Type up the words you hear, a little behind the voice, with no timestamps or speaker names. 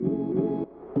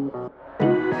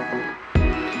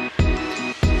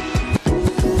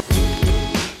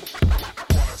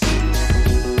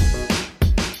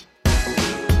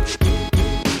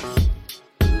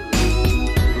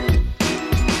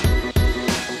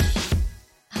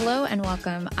Hello and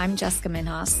welcome. I'm Jessica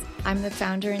Minhas. I'm the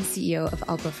founder and CEO of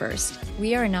I'll Go First.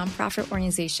 We are a nonprofit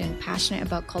organization passionate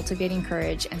about cultivating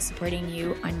courage and supporting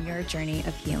you on your journey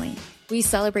of healing. We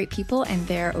celebrate people and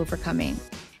their overcoming.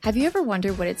 Have you ever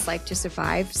wondered what it's like to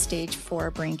survive stage 4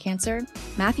 brain cancer?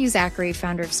 Matthew Zachary,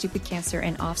 founder of Stupid Cancer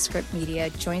and Offscript Media,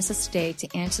 joins us today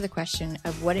to answer the question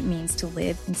of what it means to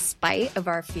live in spite of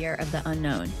our fear of the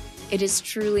unknown. It is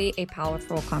truly a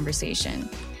powerful conversation.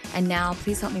 And now,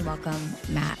 please help me welcome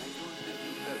Matt.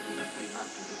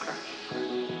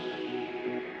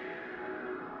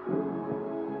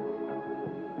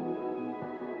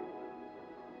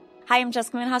 Hi, I'm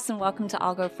Jessica Minhas, and welcome to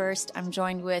I'll Go First. I'm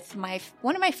joined with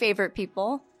one of my favorite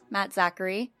people, Matt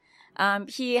Zachary.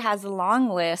 He has a long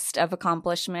list of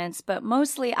accomplishments, but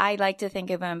mostly I like to think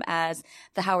of him as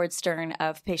the Howard Stern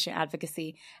of patient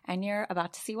advocacy, and you're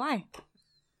about to see why.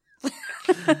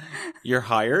 You're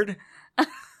hired?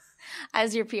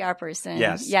 As your PR person.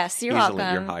 Yes. Yes, you're Easily,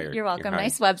 welcome. You're hired. You're welcome. You're hired.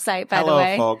 Nice website, by Hello, the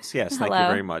way. Hello, folks. Yes, thank you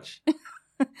very much.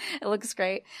 It looks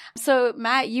great. So,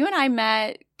 Matt, you and I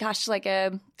met,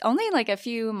 only a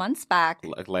few months back.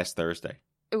 Like last Thursday.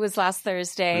 It was last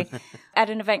Thursday at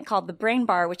an event called the Brain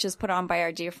Bar, which is put on by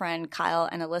our dear friend Kyle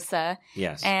and Alyssa.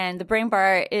 Yes. And the Brain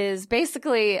Bar is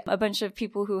basically a bunch of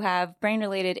people who have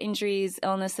brain-related injuries,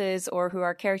 illnesses, or who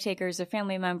are caretakers or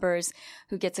family members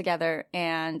who get together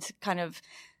and kind of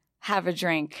have a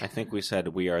drink. I think we said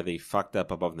we are the fucked up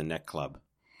above the neck club.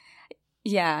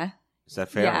 Yeah. Is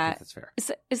that fair? Yeah. I think that's fair.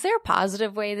 Is there a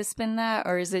positive way to spin that?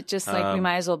 Or is it just like we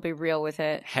might as well be real with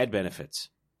it? Head benefits.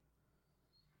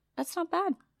 That's not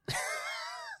bad.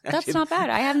 That's not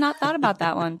bad. I have not thought about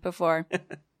that one before.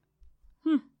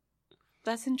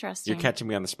 That's interesting. You're catching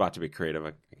me on the spot to be creative.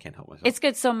 I can't help myself. It's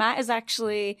good. So Matt is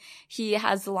he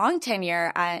has a long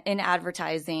tenure in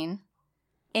advertising.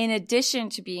 In addition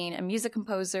to being a music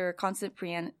composer,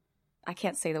 I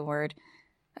can't say the word.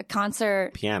 A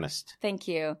concert pianist. Thank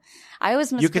you. I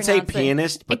always mispronounce You could say it.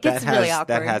 pianist, but that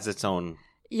has its own.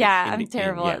 Yeah, I'm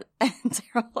terrible at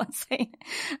saying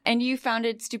it. And you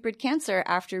founded Stupid Cancer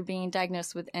after being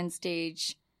diagnosed with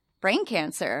end-stage brain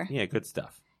cancer. Yeah, good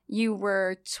stuff. You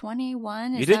were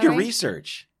 21. You did your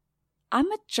research. I'm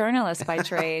a journalist by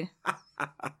trade.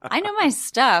 I know my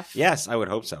stuff. Yes, I would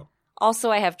hope so.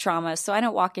 Also, I have trauma, so I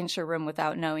don't walk into a room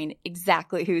without knowing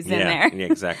exactly who's in there. Yeah,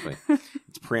 exactly.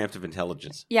 It's preemptive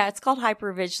intelligence. Yeah, it's called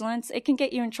hypervigilance. It can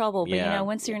get you in trouble, but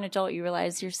once you're an adult, you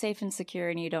realize you're safe and secure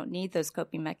and you don't need those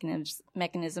coping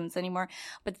mechanisms anymore.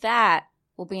 But that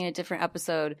will be in a different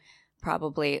episode,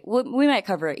 probably. We might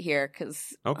cover it here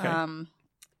because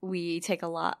we take a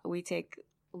lot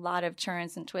of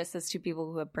turns and twists as two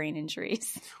people who have brain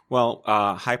injuries. Well,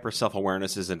 hyper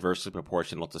self-awareness is inversely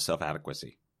proportional to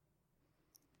self-adequacy.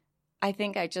 I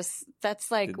think that's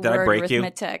like Did word I break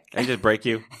arithmetic. You? I just break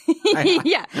you?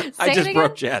 Yeah. I just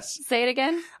broke Jess. Say it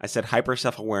again. I said hyper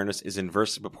self-awareness is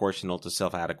inversely proportional to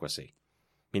self-adequacy,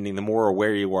 meaning the more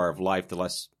aware you are of life, the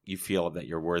less you feel that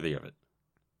you're worthy of it.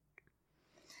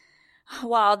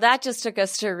 Wow, that just took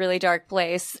us to a really dark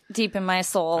place deep in my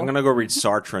soul. I'm going to go read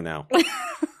Sartre now.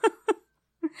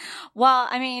 Well,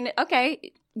 I mean,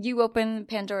 okay. You open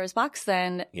Pandora's box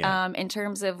then. Yeah. In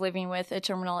terms of living with a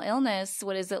terminal illness,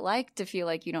 what is it like to feel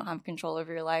like you don't have control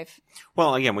over your life?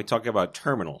 Well, again, we talk about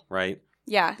terminal, right?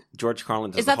 Yeah. George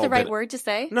Carlin does Is that the right bit... word to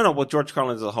say? No. Well, George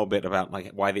Carlin does a whole bit about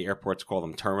like why the airports call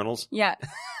them terminals. Yeah.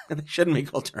 They shouldn't be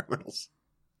called terminals.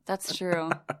 That's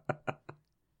true.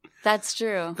 That's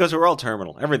true. Because we're all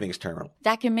terminal. Everything's terminal.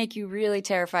 That can make you really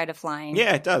terrified of flying.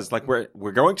 Yeah, it does. Like we're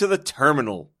going to the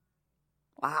terminal.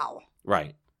 Wow.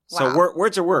 Right. Wow. So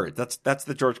words are words. That's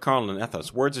the George Carlin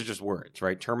ethos. Words are just words,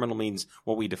 right? Terminal means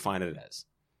what we define it as.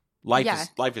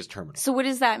 Life is terminal. So what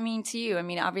does that mean to you? I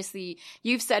mean, obviously,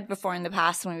 you've said before in the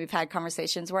past when we've had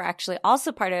conversations, we're actually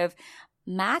also part of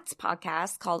Matt's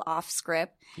podcast called Offscript.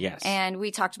 Yes. And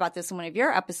we talked about this in one of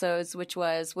your episodes, which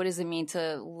was, what does it mean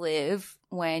to live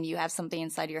when you have something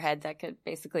inside your head that could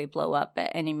basically blow up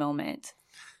at any moment?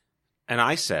 And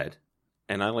I said,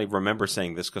 and I only remember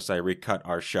saying this because I recut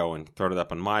our show and thrown it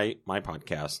up on my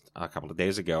podcast a couple of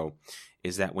days ago,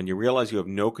 is that when you realize you have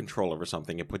no control over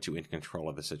something, it puts you in control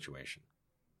of the situation.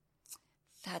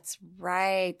 That's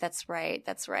right. That's right.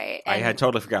 That's right. I had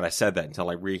totally forgot I said that until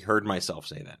I reheard myself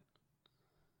say that.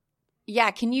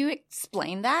 Yeah. Can you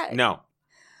explain that? No.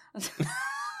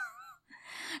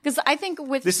 Because I think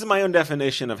this is my own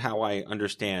definition of how I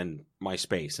understand my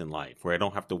space in life, where I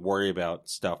don't have to worry about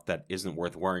stuff that isn't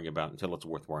worth worrying about until it's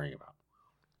worth worrying about.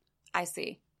 I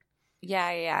see.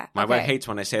 Yeah. My wife hates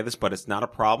when I say this, but it's not a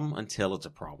problem until it's a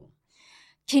problem.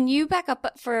 Can you back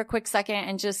up for a quick second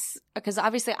and just, because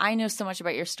obviously I know so much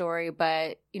about your story,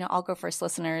 but, I'll go first,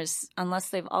 listeners, unless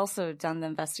they've also done the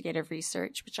investigative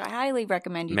research, which I highly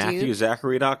recommend you do.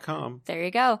 MatthewZachary.com. There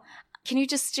you go. Can you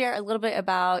just share a little bit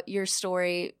about your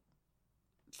story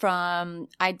from,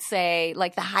 I'd say,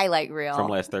 like the highlight reel? From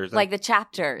last Thursday? Like the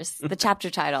chapters, the chapter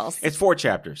titles. It's 4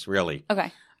 chapters, really.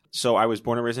 Okay. So I was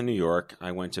born and raised in New York.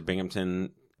 I went to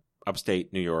Binghamton,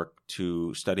 upstate New York,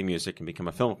 to study music and become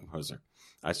a film composer.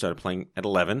 I started playing at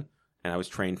 11, and I was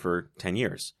trained for 10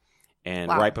 years. And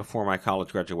Wow. right before my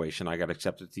college graduation, I got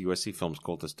accepted to USC Film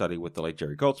School to study with the late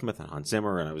Jerry Goldsmith and Hans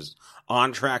Zimmer, and I was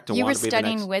on track to You were want to be the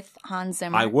studying next... with Hans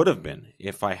Zimmer? I would have been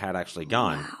if I had actually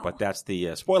gone. Wow. But that's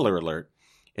the spoiler alert,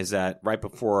 is that right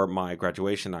before my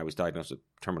graduation, I was diagnosed with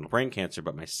terminal brain cancer,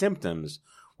 but my symptoms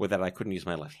were that I couldn't use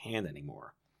my left hand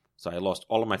anymore. So I lost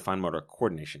all of my fine motor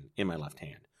coordination in my left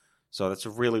hand. So that's a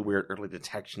really weird early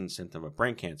detection symptom of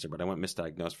brain cancer, but I went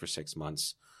misdiagnosed for 6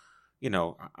 months.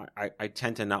 I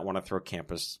tend to not want to throw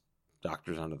campus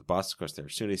doctors under the bus because they're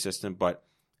SUNY system, but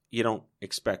you don't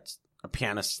expect a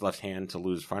pianist's left hand to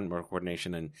lose fine motor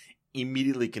coordination and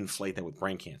immediately conflate that with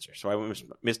brain cancer. So I went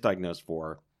misdiagnosed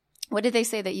for... What did they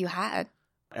say that you had?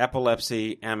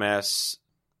 Epilepsy, MS,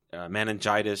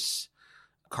 meningitis,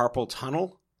 carpal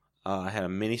tunnel. I had a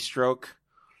mini stroke,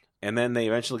 and then they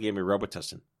eventually gave me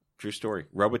Robitussin. True story.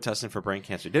 Robitussin for brain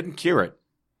cancer. Didn't cure it.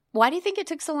 Why do you think it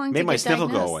took so long to Made get my diagnosed?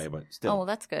 sniffle go away, but still. Oh, well,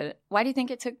 that's good. Why do you think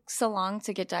it took so long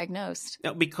to get diagnosed?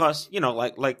 No, because,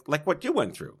 like what you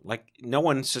went through. Like, no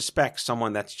one suspects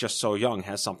someone that's just so young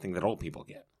has something that old people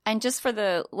get. And just for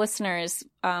the listeners,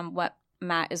 what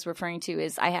Matt is referring to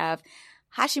is I have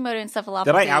Hashimoto encephalopathy.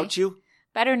 Did I out you?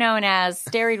 Better known as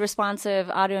steroid-responsive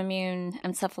autoimmune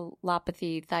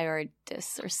encephalopathy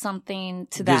thyroiditis or something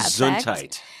to that effect.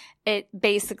 Gesundheit. It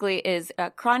basically is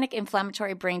a chronic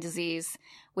inflammatory brain disease,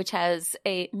 which has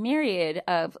a myriad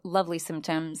of lovely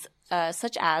symptoms,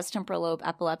 such as temporal lobe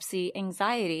epilepsy,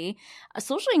 anxiety,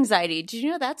 social anxiety. Did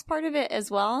you know that's part of it as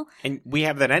well? And we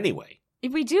have that anyway.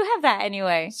 We do have that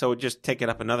anyway. So just take it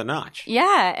up another notch.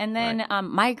 Yeah. And then Right.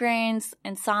 Migraines,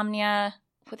 insomnia.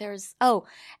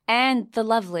 And the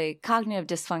lovely cognitive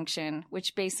dysfunction,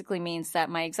 which basically means that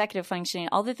my executive functioning,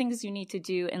 all the things you need to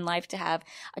do in life to have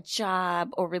a job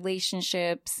or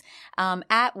relationships,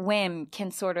 at whim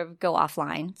can sort of go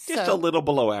offline. Just a little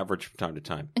below average from time to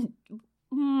time.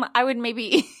 I would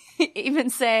maybe even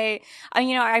say,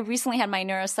 I recently had my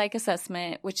neuropsych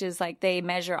assessment, which is like they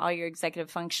measure all your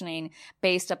executive functioning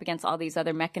based up against all these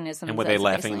other mechanisms. And were they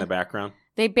laughing in the background?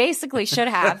 They basically should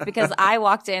have, because I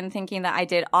walked in thinking that I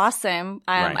did awesome.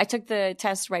 Right. I took the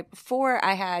test right before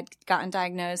I had gotten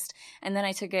diagnosed, and then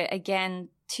I took it again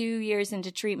 2 years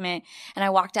into treatment, and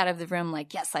I walked out of the room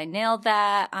like, yes, I nailed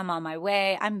that. I'm on my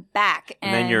way. I'm back.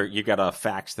 And then you got a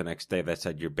fax the next day that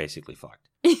said you're basically fucked.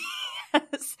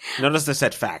 Yes. Notice I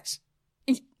said fax.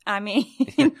 I mean,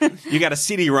 You got a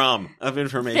CD-ROM of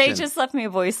information. they just left me a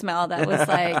voicemail that was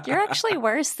like, you're actually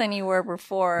worse than you were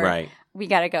before. Right. We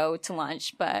got to go to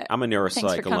lunch, but I'm a Thanks for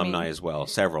neuropsych coming. alumni as well.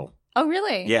 Several. oh,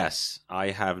 really? Yes. I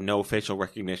have no facial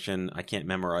recognition. I can't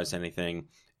memorize anything.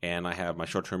 And I have my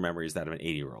short-term memory is that of an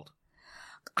 80-year-old.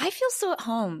 I feel so at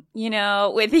home, with you.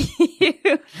 We're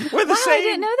the wow, same. I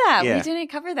didn't know that. Yeah. We didn't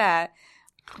cover that.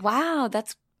 Wow,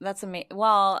 that's amazing.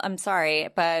 Well, I'm sorry,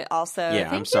 but also Yeah,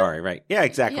 thank I'm you. sorry. Right. Yeah,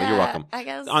 exactly. Yeah, You're welcome. I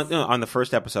guess. On the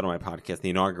first episode of my podcast,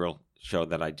 the inaugural show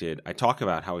that I did, I talk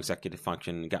about how executive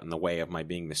function got in the way of my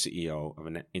being the CEO of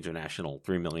an international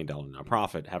 $3 million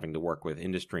nonprofit, having to work with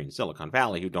industry in Silicon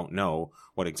Valley who don't know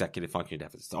what executive function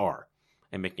deficits are,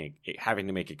 and having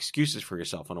to make excuses for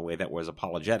yourself in a way that was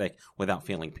apologetic without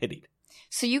feeling pitied.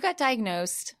 So you got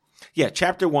diagnosed. Yeah,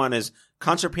 chapter 1 is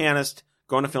concert pianist,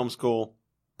 going to film school,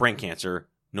 brain cancer,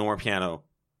 no more piano,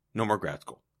 no more grad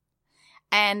school.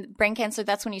 And brain cancer,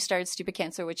 that's when you started Stupid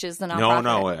Cancer, which is the nonprofit.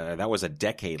 No, that was a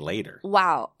decade later.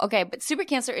 Wow. Okay, but Stupid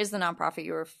Cancer is the nonprofit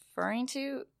you're referring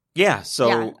to? Yeah, so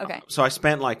Yeah, okay. So I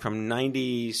spent like from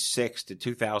 96 to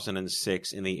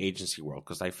 2006 in the agency world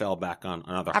because I fell back on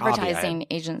another hobby I had. Advertising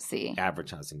agency.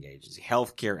 Advertising agency,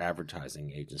 healthcare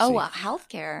advertising agency. Oh, wow.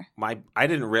 Healthcare. I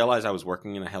didn't realize I was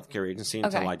working in a healthcare agency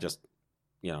until Okay. I just,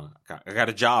 I got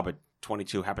a job at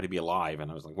 22, happened to be alive, and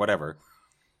I was like, whatever.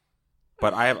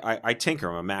 But I tinker.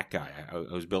 I'm a Mac guy. I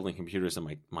was building computers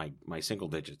in my single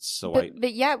digits. So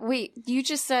But yeah, wait, you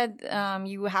just said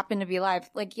you happen to be alive.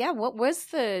 Like, yeah, what was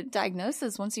the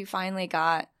diagnosis once you finally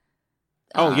got?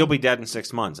 you'll be dead in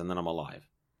 6 months, and then I'm alive.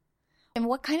 And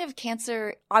what kind of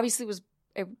cancer? Obviously,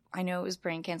 I know it was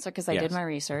brain cancer because I did Yes. my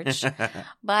research.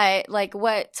 But like,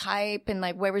 what type and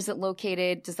like where was it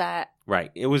located? Does that? Right.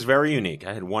 It was very unique.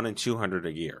 I had 1 in 200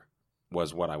 a year.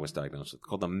 was what I was diagnosed with,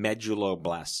 called a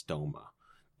medulloblastoma.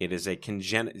 It is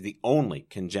the only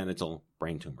congenital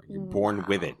brain tumor. You're born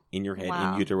with it in your head,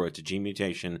 in utero. It's a gene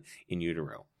mutation in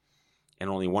utero. And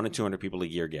only 1 in 200 people a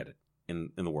year get it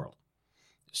in the world.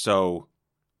 So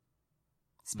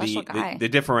Special guy. The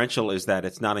differential is that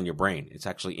it's not in your brain. It's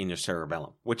actually in your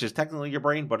cerebellum, which is technically your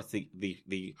brain, but it's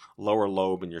the lower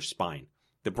lobe in your spine.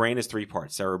 The brain is 3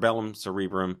 parts: cerebellum,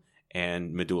 cerebrum,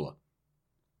 and medulla.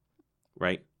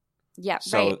 Right? Yeah,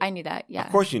 so, right. I knew that. Yeah.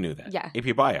 Of course you knew that. Yeah.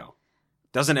 AP Bio.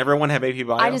 Doesn't everyone have AP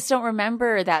Bio? I just don't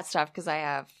remember that stuff because I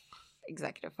have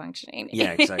executive functioning.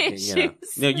 Yeah, exactly.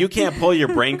 No, you can't pull your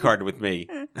brain card with me.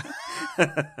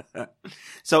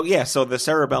 So the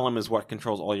cerebellum is what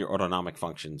controls all your autonomic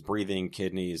functions: breathing,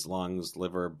 kidneys, lungs,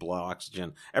 liver, blood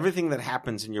oxygen, everything that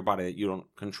happens in your body that you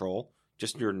don't control,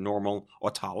 just your normal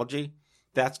autology,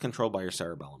 that's controlled by your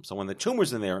cerebellum. So when the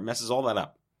tumor's in there, it messes all that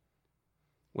up,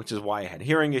 which is why I had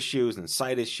hearing issues and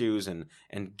sight issues and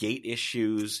gait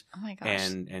issues. Oh my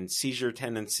gosh. And seizure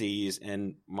tendencies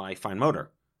and my fine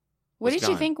motor. What did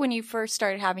you think when you first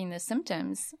started having the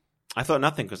symptoms? I thought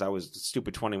nothing because I was a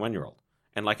stupid 21-year-old.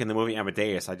 And like in the movie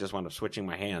Amadeus, I just wound up switching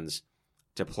my hands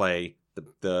to play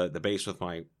the bass with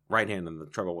my right hand and the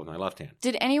treble with my left hand.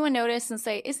 Did anyone notice and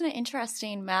say, "Isn't it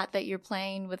interesting, Matt, that you're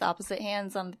playing with opposite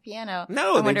hands on the piano?"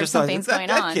 No, I wonder if something's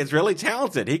going on. That kid's really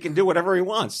talented. He can do whatever he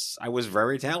wants. I was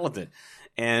very talented.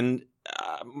 And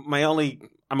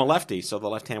I'm a lefty, so the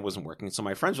left hand wasn't working. So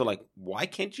my friends were like, "Why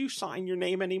can't you sign your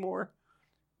name anymore?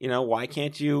 Why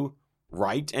can't you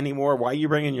write anymore? Why are you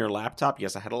bringing your laptop?"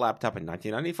 Yes, I had a laptop in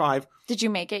 1995. Did you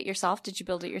make it yourself? Did you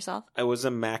build it yourself? It was a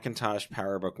Macintosh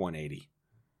PowerBook 180.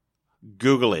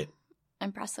 Google it.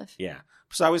 Impressive. Yeah.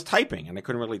 So I was typing, and I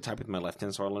couldn't really type with my left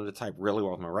hand, so I learned to type really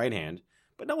well with my right hand,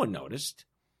 but no one noticed.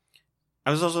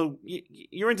 I was also,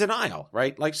 you're in denial,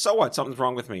 right? Like, so what? Something's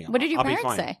wrong with me. What did your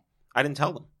parents say? I didn't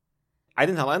tell them. I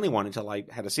didn't tell anyone until I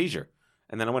had a seizure.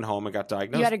 And then I went home and got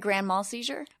diagnosed. You had a grand mal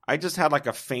seizure? I just had like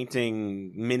a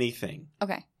fainting mini thing.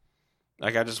 Okay.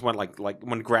 Like I just went like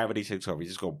when gravity takes over, you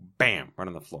just go bam, right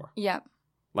on the floor. Yeah.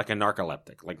 Like a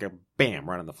narcoleptic, like a bam,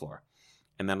 right on the floor.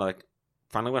 And then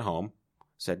finally went home,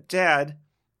 said, "Dad,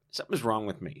 something's wrong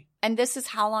with me." And this is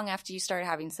how long after you started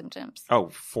having symptoms? Oh,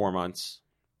 4 months.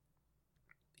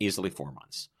 Easily 4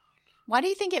 months. Why do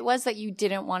you think it was that you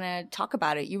didn't want to talk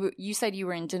about it? You said you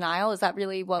were in denial. Is that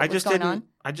really what was going on?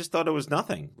 I just thought it was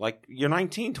nothing. Like, you're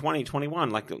 19, 20, 21.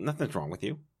 Like, nothing's wrong with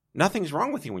you. Nothing's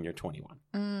wrong with you when you're 21.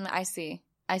 I see.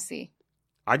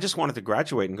 I just wanted to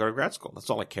graduate and go to grad school. That's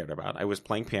all I cared about. I was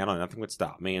playing piano. Nothing would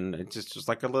stop me. And it's just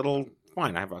like a little,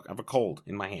 fine, I have a cold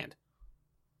in my hand.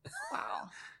 Wow.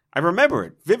 I remember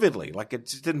it vividly. Like, it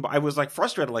just didn't. I was like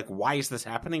frustrated. Like, why is this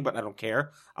happening? But I don't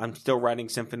care. I'm still writing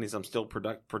symphonies. I'm still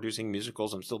producing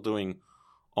musicals. I'm still doing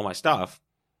all my stuff.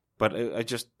 But I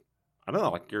don't know.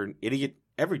 Like, you're an idiot.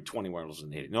 Every 21-year-old is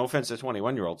an idiot. No offense to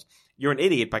 21-year-olds. You're an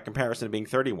idiot by comparison to being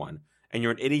 31, and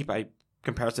you're an idiot by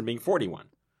comparison to being 41.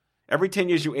 Every 10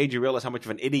 years you age, you realize how much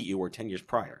of an idiot you were 10 years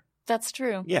prior. That's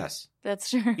true. Yes. That's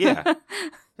true. Yeah.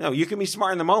 No, you can be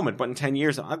smart in the moment, but in 10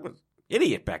 years, I was an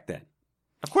idiot back then.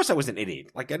 Of course I was an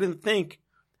idiot. Like, I didn't think.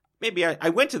 Maybe I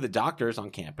went to the doctors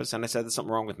on campus and I said there's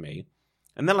something wrong with me.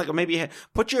 And then, like, maybe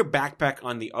put your backpack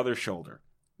on the other shoulder.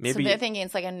 Maybe so they're thinking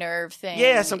it's like a nerve thing.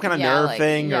 Yeah, some kind of nerve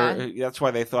thing. Yeah. Or that's why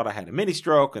they thought I had a mini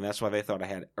stroke, and that's why they thought I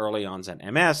had early onset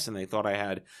MS, and they thought I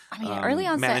had early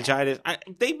onset meningitis.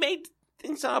 They made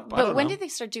things up. But when did they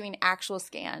start doing actual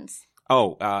scans?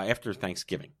 Oh, after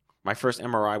Thanksgiving. My first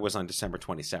MRI was on December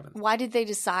 27th. Why did they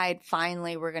decide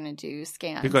finally we're going to do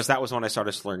scans? Because that was when I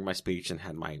started slurring my speech and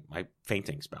had my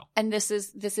fainting spell. And this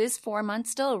is 4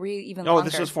 months still, or even longer? Oh,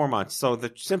 this was 4 months. So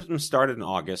the symptoms started in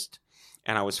August,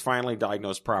 and I was finally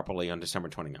diagnosed properly on December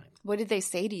 29th. What did they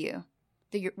say to you?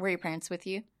 Were your parents with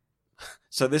you?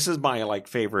 So this is my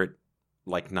favorite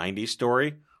 90s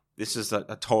story. This is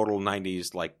a total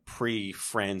 90s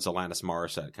pre-Friends Alanis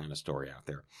Morissette kind of story out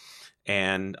there.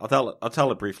 And I'll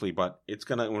tell it briefly, but it's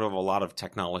going to involve a lot of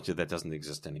technology that doesn't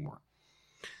exist anymore.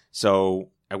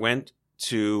 So I went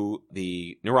to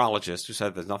the neurologist who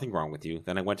said there's nothing wrong with you.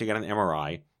 Then I went to get an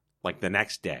MRI the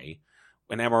next day.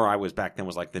 An MRI was back then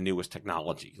was the newest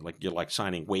technology. You're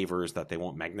signing waivers that they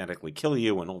won't magnetically kill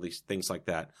you and all these things like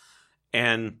that.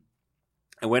 And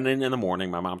I went in the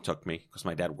morning. My mom took me because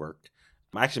my dad worked.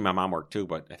 Actually, my mom worked too,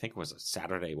 but I think it was a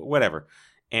Saturday, but whatever.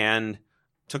 And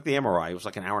took the MRI. It was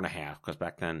an hour and a half because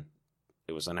back then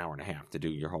it was an hour and a half to do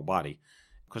your whole body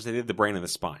because they did the brain and the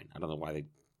spine. I don't know why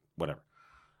whatever.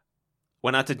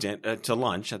 Went out to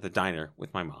lunch at the diner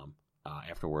with my mom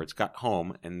afterwards. Got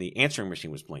home and the answering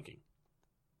machine was blinking.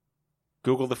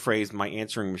 Google the phrase, "my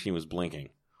answering machine was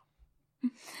blinking."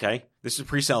 Okay? This is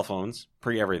pre-cell phones,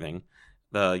 pre-everything.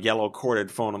 The yellow corded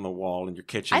phone on the wall in your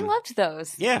kitchen. I loved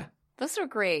those. Yeah. Those were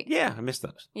great. Yeah, I missed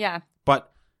those. Yeah.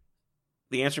 But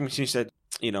the answering machine said,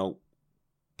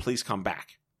 please come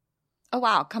back. Oh,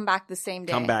 wow. Come back the same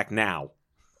day. Come back now.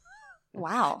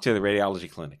 Wow. To the radiology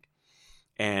clinic.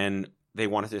 And they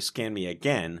wanted to scan me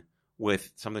again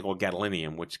with something called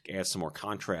gadolinium, which adds some more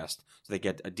contrast. So they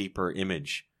get a deeper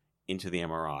image into the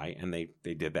MRI. And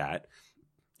they did that.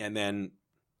 And then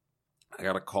I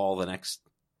got a call the next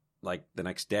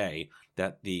day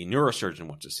that the neurosurgeon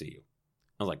wants to see you.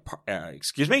 I was like,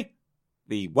 excuse me?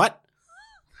 The what?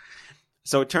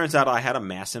 So it turns out I had a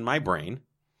mass in my brain,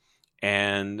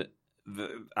 and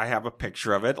I have a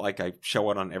picture of it. Like I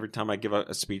show it on every time I give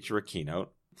a speech or a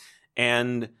keynote.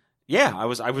 And yeah, I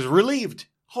was relieved.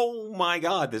 Oh my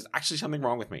God, there's actually something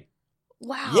wrong with me.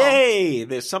 Wow. Yay!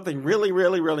 There's something really,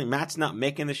 really, really, Matt's not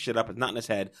making this shit up. It's not in his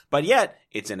head, but yet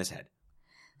it's in his head.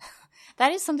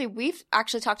 That is something we've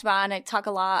actually talked about, and I talk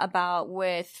a lot about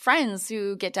with friends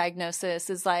who get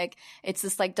diagnosis, is like, it's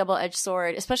this like double-edged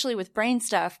sword, especially with brain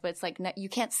stuff, but it's like, you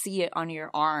can't see it on your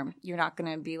arm. You're not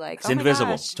going to be like, it's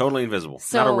invisible. Totally invisible.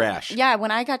 So, not a rash. Yeah,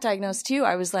 when I got diagnosed too,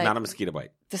 I was like, not a mosquito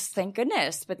bite. Thank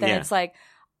goodness. But then it's like,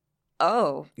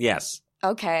 oh. Yes.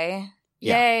 Okay.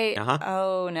 Yeah. Yay. Uh-huh.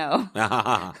 Oh,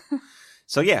 no.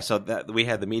 So that we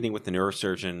had the meeting with the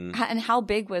neurosurgeon. And how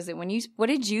big was it? What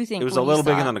did you think? It was a little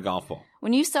bigger than a golf ball.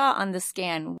 When you saw it on the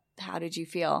scan, how did you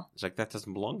feel? It's like, that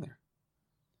doesn't belong there.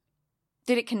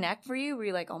 Did it connect for you? Were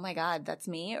you like, oh my God, that's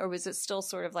me? Or was it still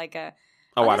sort of like I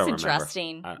don't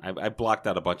interesting. remember. I blocked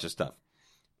out a bunch of stuff.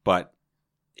 But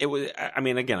it was, I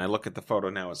mean, again, I look at the photo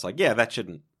now, it's like, yeah, that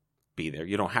shouldn't be there.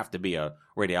 You don't have to be a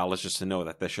radiologist to know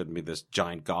that there shouldn't be this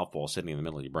giant golf ball sitting in the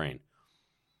middle of your brain.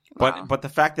 Wow. But the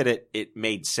fact that it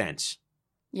made sense.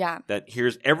 Yeah. That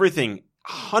here's everything,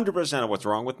 100% of what's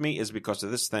wrong with me is because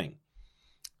of this thing.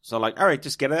 So like, all right,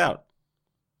 just get it out.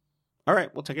 All right,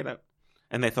 we'll take it out.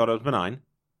 And they thought it was benign,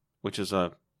 which is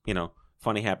a,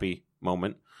 funny, happy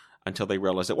moment until they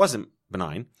realized it wasn't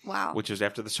benign. Wow. Which is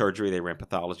after the surgery, they ran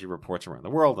pathology reports around the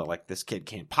world. They're like, this kid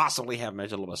can't possibly have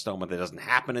medulloblastoma. That doesn't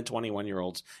happen in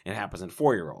 21-year-olds. It happens in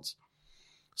 4-year-olds.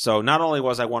 So not only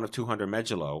was I one of 200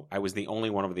 medullo, I was the only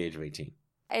one over the age of 18.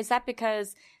 Is that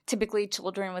because typically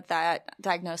children with that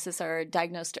diagnosis are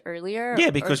diagnosed earlier? Yeah,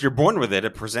 because you're born with it.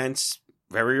 It presents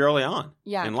very early on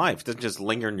in life. It doesn't just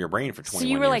linger in your brain for 21 years. So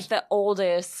you were like the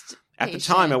oldest At the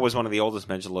time, I was one of the oldest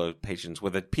medullo patients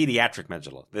with a pediatric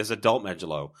medullo. There's adult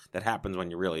medullo that happens when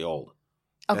you're really old.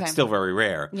 Okay. That's still very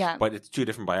rare, yeah. But it's two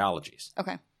different biologies.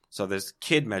 Okay. So there's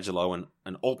kid medullo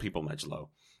and old people medullo.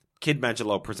 Kid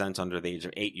medullo presents under the age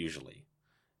of 8 usually,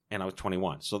 and I was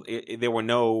 21. So there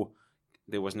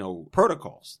was no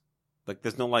protocols. Like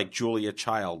there's no like Julia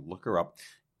Child, look her up,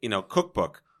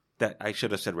 cookbook that I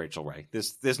should have said Rachel Ray.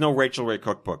 There's no Rachel Ray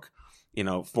cookbook,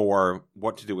 for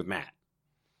what to do with Matt.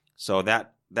 So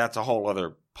that's a whole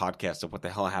other podcast of what the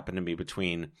hell happened to me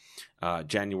between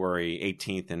January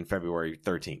 18th and February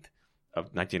 13th of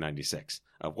 1996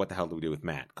 of what the hell do we do with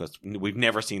Matt? Because we've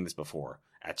never seen this before.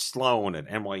 At Sloan, at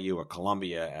NYU, at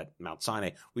Columbia, at Mount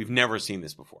Sinai. We've never seen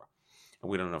this before. And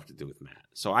we don't know what to do with Matt.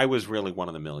 So I was really one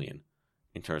of the million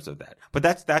in terms of that. But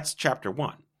that's chapter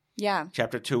 1. Yeah.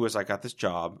 Chapter 2 is I got this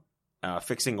job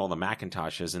fixing all the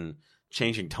Macintoshes and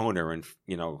changing toner and,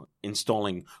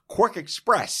 installing Quark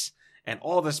Express and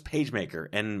all this PageMaker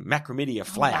and Macromedia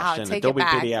Flash and Adobe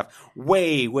PDF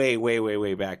way, way, way, way,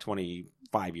 way back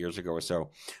 25 years ago or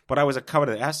so. But I was a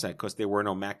coveted asset because there were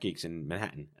no Mac geeks in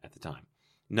Manhattan at the time.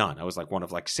 None. I was like one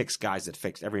of like 6 guys that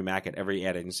fixed every Mac at every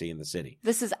ad agency in the city.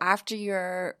 This is after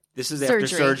your after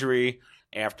surgery,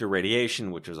 after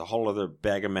radiation, which was a whole other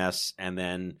bag of mess, and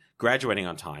then graduating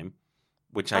on time,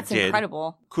 which I did. That's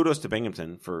incredible. Kudos to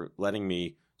Binghamton for letting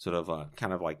me sort of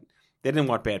kind of like, they didn't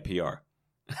want bad PR.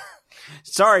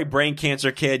 Sorry, brain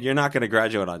cancer kid, you're not going to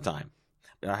graduate on time.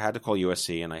 I had to call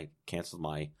USC and I canceled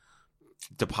my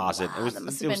deposit. Wow, that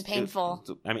must have been painful.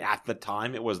 At the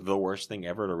time, it was the worst thing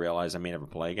ever to realize I may never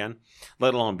play again,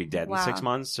 let alone be dead in 6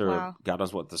 months or God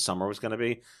knows what the summer was going to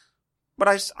be. But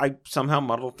I somehow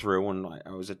muddled through, and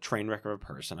I was a train wreck of a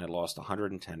person. I lost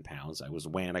 110 pounds. I was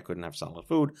wan. I couldn't have solid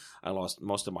food. I lost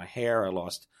most of my hair. I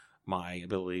lost my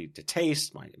ability to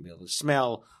taste, my ability to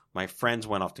smell. My friends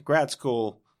went off to grad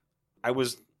school. I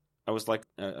was like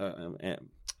what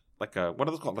are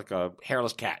those called? Like a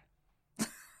hairless cat.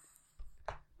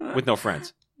 With no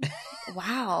friends.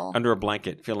 Wow. Under a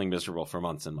blanket, feeling miserable for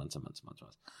months and months and months and months.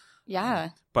 Yeah.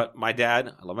 But my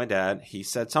dad, I love my dad, he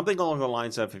said something along the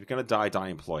lines of, if you're going to die, die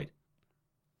employed.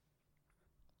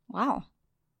 Wow.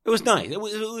 It was nice. It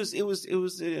was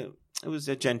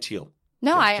genteel.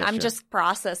 No, I'm just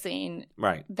processing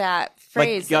right. that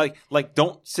phrase. Like,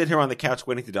 don't sit here on the couch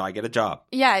waiting to die. Get a job.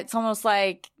 Yeah, it's almost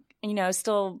like,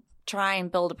 still try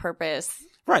and build a purpose.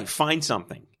 Right. Find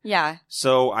something. Yeah.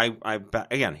 So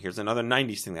again, here's another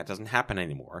 90s thing that doesn't happen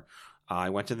anymore. I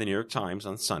went to the New York Times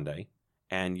on Sunday,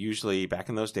 and usually back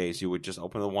in those days, you would just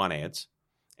open the want ads,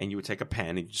 and you would take a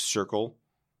pen and you'd circle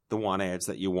the want ads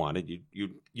that you wanted.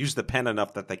 You'd use the pen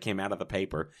enough that they came out of the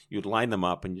paper. You'd line them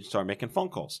up, and you'd start making phone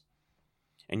calls.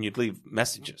 And you'd leave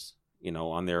messages,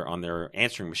 on their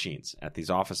answering machines at these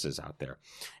offices out there.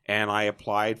 And I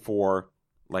applied for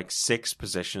like 6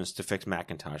 positions to fix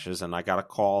Macintoshes, and I got a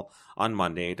call on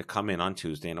Monday to come in on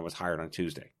Tuesday, and I was hired on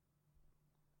Tuesday.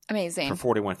 Amazing.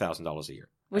 For $41,000 a year.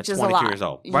 Which at is a lot. 22 years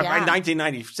old. Yeah. By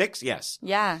 1996, yes.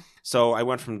 Yeah. So I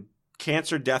went from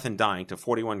cancer, death, and dying to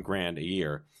 $41,000 a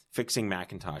year fixing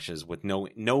Macintoshes with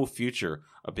no future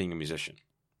of being a musician.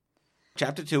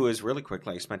 Chapter 2 is really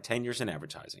quickly. I spent 10 years in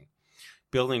advertising,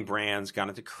 building brands, got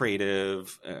into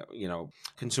creative,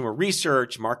 consumer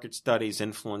research, market studies,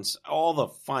 influence, all the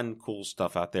fun, cool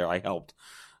stuff out there. I helped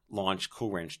launch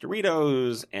Cool Ranch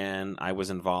Doritos, and I was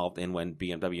involved in when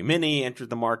BMW Mini entered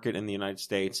the market in the United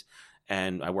States,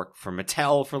 and I worked for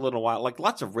Mattel for a little while, like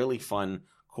lots of really fun,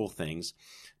 cool things.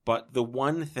 But the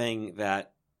one thing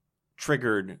that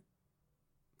triggered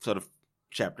sort of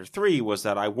chapter 3 was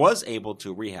that I was able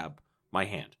to rehab my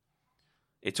hand.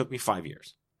 It took me 5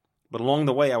 years. But along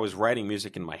the way, I was writing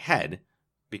music in my head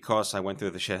because I went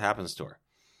through the Shit Happens tour.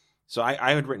 So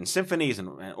I had written symphonies and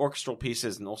orchestral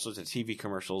pieces and all sorts of TV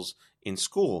commercials in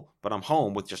school, but I'm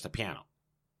home with just a piano.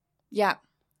 Yeah.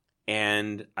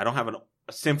 And I don't have a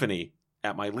symphony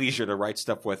at my leisure to write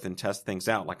stuff with and test things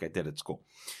out like I did at school.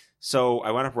 So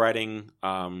I wound up writing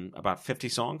about 50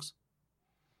 songs.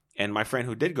 And my friend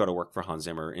who did go to work for Hans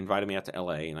Zimmer invited me out to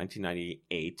LA in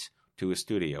 1998 to a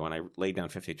studio, and I laid down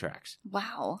 50 tracks.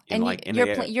 Wow.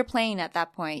 You're playing at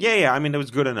that point. Yeah. I mean, it was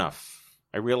good enough.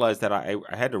 I realized that I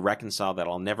had to reconcile that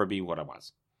I'll never be what I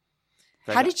was.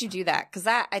 How did you do that? Because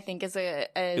that, I think, is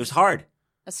it was hard.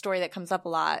 A story that comes up a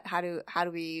lot. How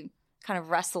do we kind of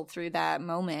wrestle through that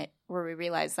moment where we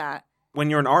realize that? When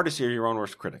you're an artist, you're your own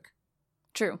worst critic.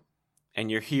 True.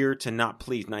 And you're here to not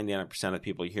please 99% of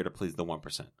people. You're here to please the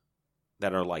 1%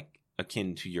 that are like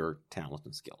akin to your talent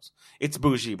and skills. It's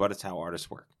bougie, but it's how artists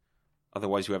work.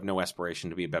 Otherwise, you have no aspiration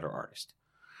to be a better artist.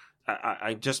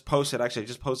 I just posted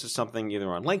something either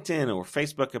on LinkedIn or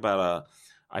Facebook about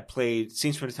I played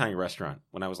Scenes from an Italian Restaurant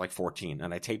when I was like 14,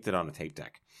 and I taped it on a tape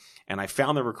deck. And I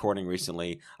found the recording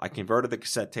recently. I converted the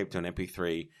cassette tape to an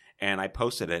MP3, and I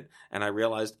posted it, and I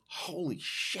realized, holy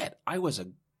shit, I was a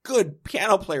good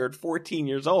piano player at 14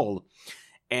 years old.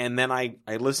 And then I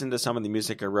listened to some of the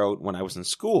music I wrote when I was in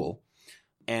school,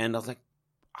 and I was like,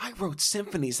 I wrote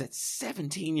symphonies at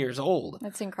 17 years old.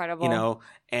 That's incredible.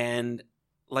 And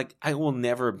like, I will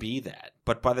never be that.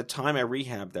 But by the time I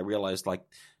rehabbed, I realized, like,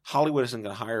 Hollywood isn't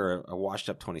going to hire a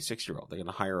washed-up 26-year-old. They're going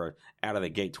to hire a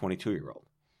out-of-the-gate 22-year-old,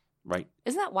 right?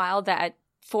 Isn't that wild that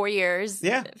 4 years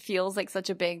feels like such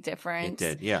a big difference?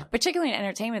 It did, yeah. Particularly in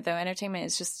entertainment, though. Entertainment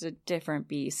is just a different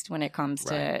beast when it comes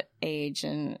to age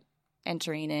and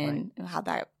entering in, how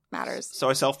that matters. So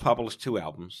I self-published 2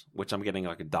 albums, which I'm getting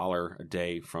like $1 a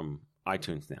day from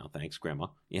iTunes now. Thanks, Grandma.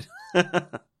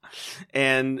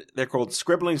 And they're called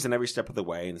Scribblings in Every Step of the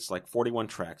Way, and it's like 41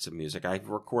 tracks of music. I've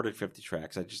recorded 50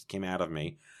 tracks. That just came out of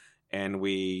me. And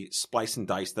we spliced and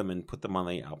diced them and put them on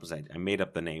the albums. I made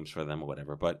up the names for them or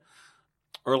whatever. But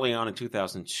early on in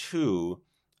 2002,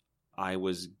 I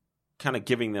was kind of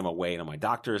giving them away to my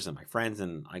doctors and my friends,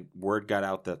 and word got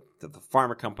out that the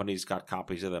pharma companies got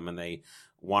copies of them, and they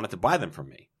wanted to buy them from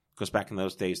me. Because back in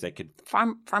those days, they could...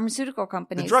 Pharmaceutical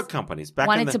companies. The drug companies.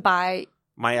 Wanted to buy...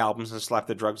 my albums and slap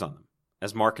the drugs on them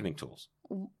as marketing tools.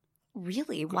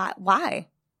 Really? Why?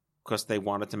 Because they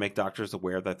wanted to make doctors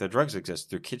aware that the drugs exist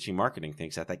through kitschy marketing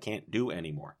things that they can't do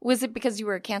anymore. Was it because you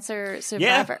were a cancer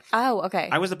survivor? Yeah. Oh, okay.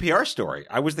 I was a PR story.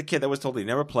 I was the kid that was told he'd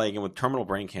never play again with terminal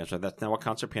brain cancer. That's now a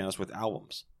concert pianist with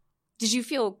albums.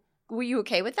 Were you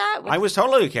okay with that? I was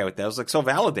totally okay with that. It was like so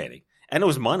validating. And it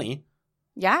was money.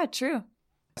 Yeah, true.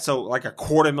 So like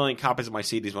 250,000 copies of my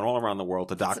CDs went all around the world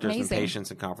to doctors and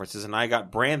patients and conferences, and I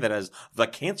got branded as the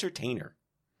Cancertainer.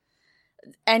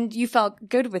 And you felt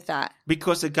good with that?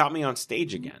 Because it got me on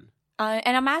stage again.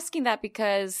 And I'm asking that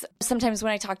because sometimes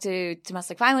when I talk to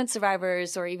domestic violence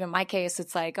survivors, or even my case,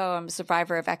 it's like, oh, I'm a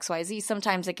survivor of XYZ.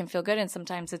 Sometimes it can feel good, and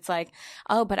sometimes it's like,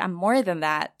 oh, but I'm more than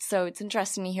that. So it's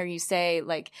interesting to hear you say,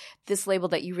 like, this label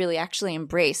that you really actually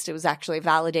embraced, it was actually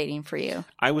validating for you.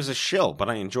 I was a shill, but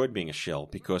I enjoyed being a shill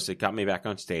because it got me back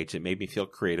on stage. It made me feel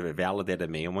creative. It validated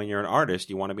me. And when you're an artist,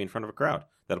 you want to be in front of a crowd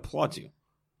that applauds you.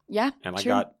 Yeah. And I true.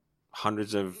 got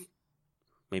hundreds of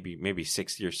maybe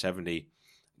 60 or 70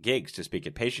 gigs to speak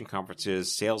at patient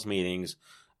conferences, sales meetings.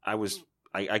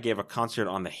 I gave a concert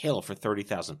on the Hill for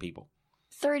 30,000 people.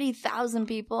 30,000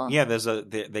 people. Yeah,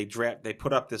 they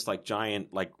put up this like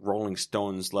giant like Rolling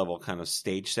Stones level kind of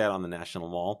stage set on the National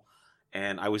Mall,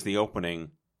 and I was the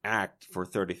opening act for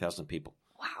 30,000 people.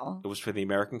 Wow. It was for the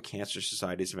American Cancer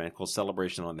Society's event called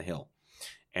Celebration on the Hill.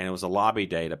 And it was a lobby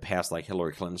day to pass like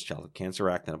Hillary Clinton's Childhood Cancer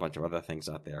Act and a bunch of other things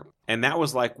out there. And that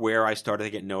was like where I started to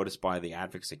get noticed by the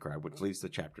advocacy crowd, which leads to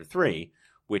chapter 3,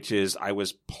 which is I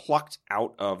was plucked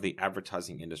out of the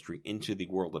advertising industry into the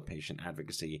world of patient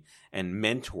advocacy and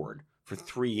mentored for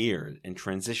 3 years and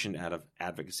transitioned out of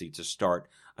advocacy to start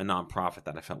a nonprofit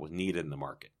that I felt was needed in the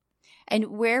market. And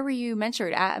where were you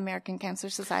mentored? At American Cancer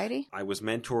Society? I was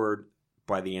mentored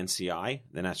by the NCI,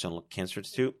 the National Cancer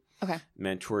Institute. Okay.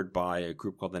 Mentored by a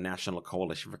group called the National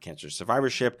Coalition for Cancer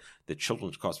Survivorship, the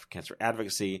Children's Cause for Cancer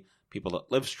Advocacy, People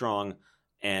That Live Strong,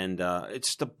 and it's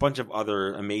just a bunch of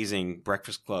other amazing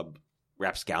Breakfast Club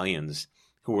rapscallions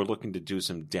who were looking to do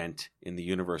some dent in the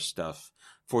universe stuff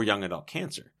for young adult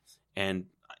cancer. And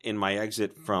in my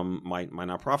exit from my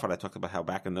nonprofit, I talked about how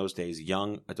back in those days,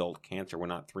 young adult cancer were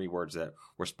not 3 words that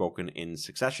were spoken in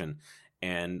succession.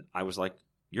 And I was like,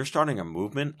 you're starting a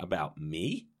movement about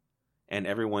me? And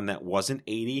everyone that wasn't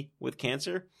 80 with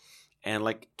cancer, and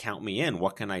like, count me in.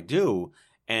 What can I do?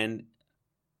 And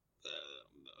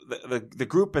the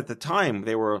group at the time,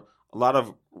 they were a lot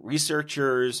of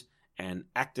researchers and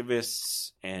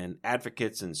activists and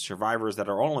advocates and survivors that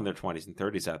are all in their 20s and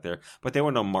 30s out there, but they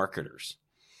were no marketers.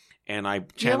 And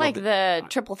you're like the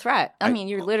triple threat. I mean,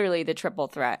 you're literally the triple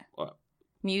threat.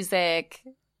 Music,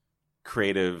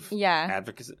 creative, yeah,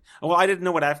 advocacy. Well, I didn't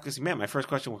know what advocacy meant. My first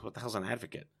question was, what the hell's an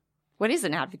advocate? What is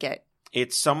an advocate?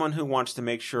 It's someone who wants to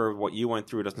make sure what you went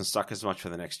through doesn't suck as much for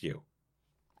the next you.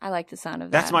 I like the sound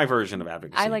of that. That's my version of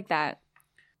advocacy. I like that.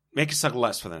 Make it suck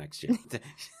less for the next you.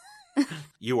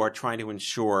 You are trying to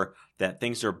ensure that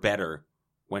things are better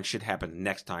when shit happens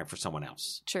next time for someone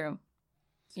else. True.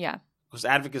 Yeah. Because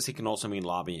advocacy can also mean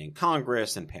lobbying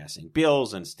Congress and passing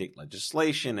bills and state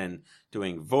legislation and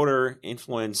doing voter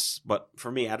influence. But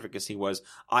for me, advocacy was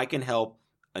I can help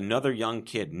another young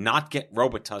kid not get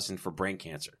Robitussin for brain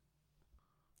cancer.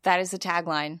 That is a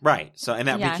tagline. Right. So, and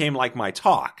that became like my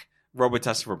talk.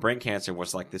 Robitussin for brain cancer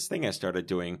was like this thing I started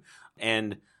doing.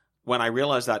 And when I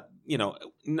realized that, you know,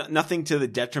 nothing to the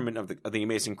detriment of the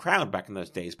amazing crowd back in those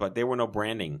days, but there were no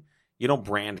branding. You don't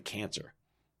brand cancer.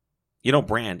 You don't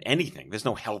brand anything. There's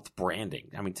no health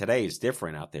branding. I mean, today is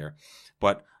different out there,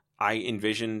 but I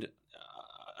envisioned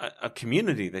a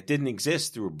community that didn't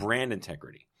exist through brand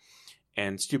integrity.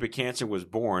 And Stupid Cancer was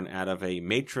born out of a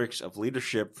matrix of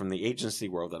leadership from the agency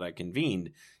world that I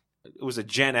convened. It was a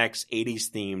Gen X 80s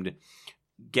themed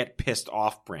get pissed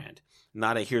off brand.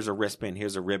 Not a here's a wristband,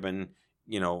 here's a ribbon,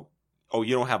 you know, oh,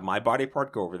 you don't have my body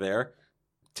part, go over there.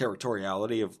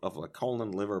 Territoriality of like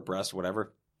colon, liver, breast,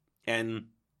 whatever. And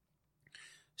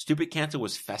Stupid Cancer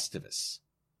was Festivus.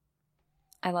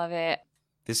 I love it.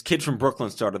 This kid from Brooklyn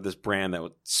started this brand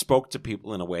that spoke to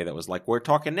people in a way that was like, we're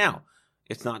talking now.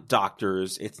 It's not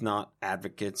doctors. It's not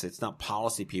advocates. It's not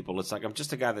policy people. It's like, I'm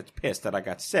just a guy that's pissed that I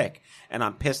got sick. And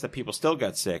I'm pissed that people still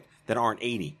got sick that aren't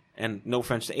 80. And no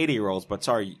offense to 80-year-olds, but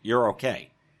sorry, you're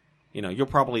okay. You know, you'll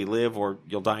probably live or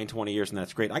you'll die in 20 years, and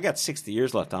that's great. I got 60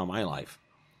 years left on my life.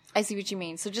 I see what you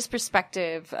mean. So just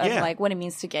perspective of like what it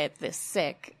means to get this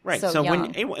sick. Right. So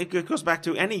when it goes back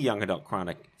to any young adult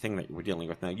chronic thing that we're dealing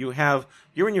with now.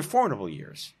 You're in your formidable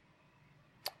years.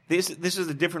 This is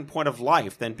a different point of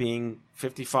life than being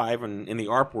 55 and in the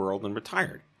ARP world and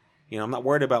retired. You know, I'm not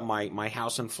worried about my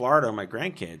house in Florida or my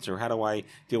grandkids or how do I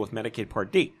deal with Medicaid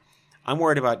Part D. I'm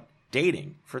worried about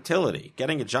dating, fertility,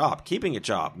 getting a job, keeping a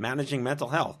job, managing mental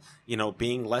health, you know,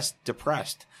 being less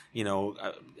depressed, you know,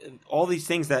 all these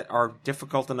things that are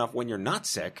difficult enough when you're not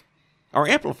sick are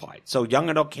amplified. So Young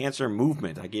Adult Cancer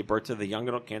Movement, I gave birth to the Young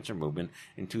Adult Cancer Movement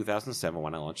in 2007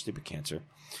 when I launched Stupid Cancer.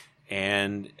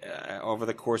 And over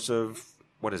the course of,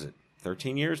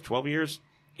 13 years, 12 years,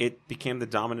 it became the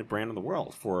dominant brand in the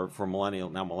world for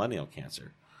millennial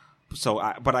cancer. So,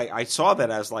 I saw that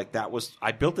as like,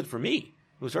 I built it for me.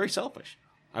 It was very selfish.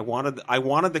 I wanted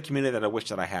the community that I wish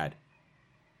that I had.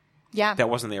 Yeah. That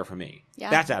wasn't there for me. Yeah.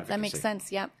 That's advocacy. That makes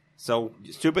sense. Yep. So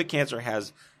Stupid Cancer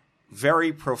has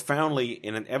very profoundly,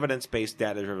 in an evidence-based,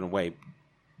 data-driven way,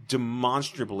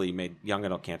 demonstrably made young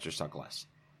adult cancer suck less.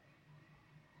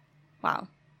 Wow.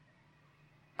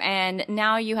 And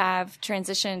now you have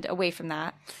transitioned away from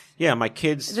that. Yeah, my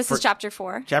kids... This is chapter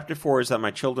 4. Chapter 4 is that my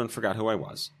children forgot who I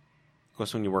was. Of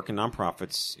course, when you work in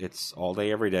nonprofits, it's all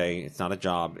day, every day. It's not a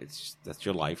job. That's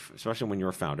your life, especially when you're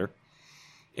a founder.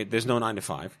 There's no 9 to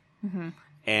 5. Mm-hmm.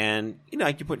 And, you know,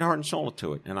 you put your heart and soul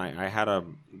into it. And I had a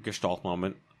Gestalt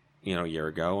moment, you know, a year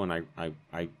ago, and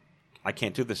I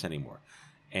can't do this anymore.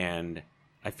 And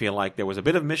I feel like there was a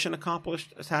bit of mission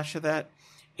accomplished attached to that,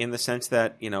 in the sense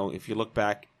that, you know, if you look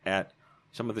back at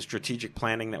some of the strategic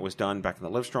planning that was done back in the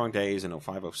Livestrong days in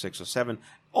 05, 06, 07,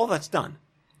 all that's done.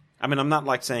 I mean, I'm not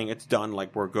like saying it's done,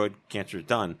 like we're good, cancer's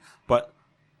done, but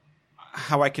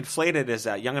how I conflate it is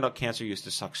that young adult cancer used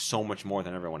to suck so much more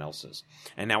than everyone else's,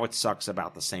 and now it sucks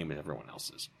about the same as everyone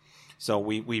else's. So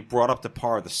we brought up to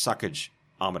par the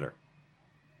suckage-ometer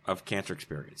of cancer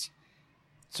experience.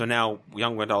 So now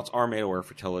young adults are made aware of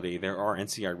fertility. There are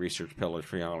NCI research pillars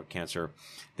for young adult cancer.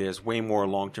 There's way more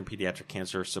long-term pediatric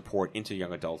cancer support into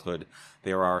young adulthood.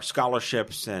 There are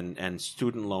scholarships and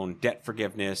student loan debt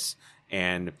forgiveness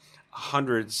and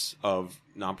hundreds of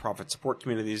nonprofit support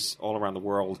communities all around the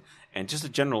world, and just a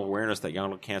general awareness that young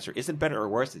adult cancer isn't better or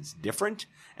worse. It's different,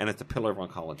 and it's a pillar of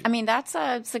oncology. I mean, that's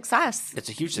a success. It's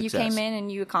a huge success. You came in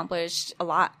and you accomplished a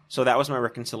lot. So that was my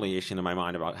reconciliation in my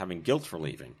mind about having guilt for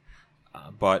leaving.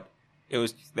 But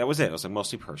that was it. It was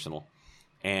mostly personal.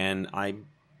 And I'm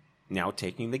now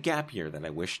taking the gap year that I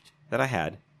wished that I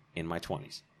had in my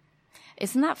 20s.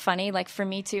 Isn't that funny? Like for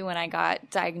me too, when I got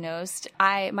diagnosed,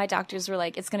 my doctors were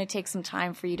like, it's going to take some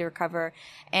time for you to recover.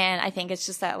 And I think it's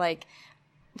just that, like,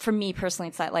 for me personally,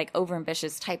 it's that like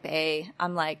overambitious type A.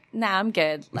 I'm like, nah, I'm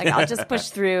good. Like, I'll just push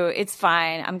through. It's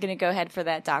fine. I'm going to go ahead for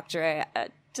that doctorate.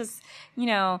 Just, you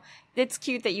know, it's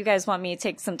cute that you guys want me to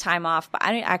take some time off, but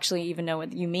I don't actually even know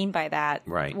what you mean by that.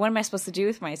 Right. What am I supposed to do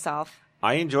with myself?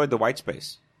 I enjoyed the white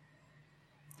space.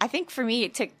 I think for me,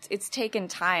 it's taken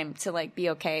time to like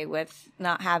be okay with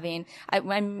not having.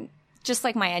 I'm just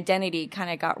like my identity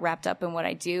kind of got wrapped up in what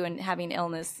I do, and having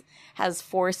illness has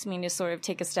forced me to sort of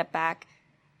take a step back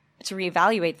to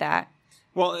reevaluate that.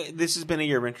 Well, this has been a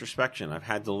year of introspection. I've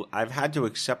had to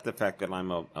accept the fact that I'm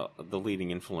the leading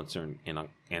influencer in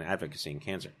advocacy in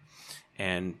cancer,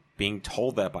 and being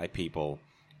told that by people.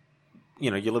 You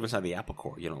know, you live inside the apple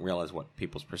core. You don't realize what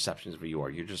people's perceptions of you are.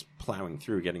 You're just plowing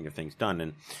through, getting your things done.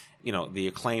 And, you know, the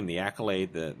acclaim, the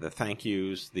accolade, the thank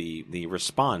yous, the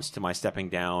response to my stepping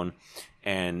down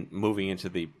and moving into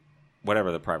the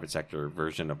whatever the private sector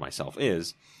version of myself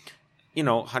is, you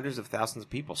know, hundreds of thousands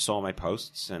of people saw my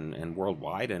posts and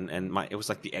worldwide. And it was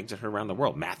like the exit around the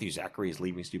world. Matthew Zachary is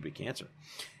leaving Stupid Cancer.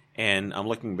 And I'm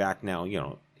looking back now, you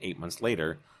know, 8 months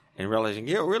later and realizing,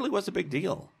 yeah, it really was a big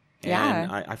deal. Yeah.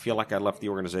 And I feel like I left the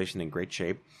organization in great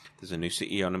shape. There's a new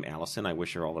CEO named Allison. I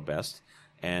wish her all the best.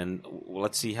 And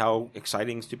let's see how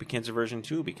exciting Stupid Cancer version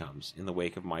 2 becomes in the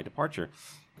wake of my departure.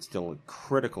 It's still a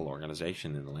critical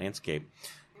organization in the landscape.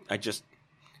 I just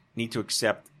need to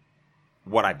accept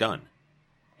what I've done.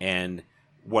 And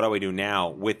what do I do now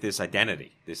with this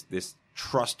identity, this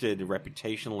trusted,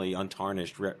 reputationally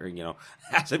untarnished, you know,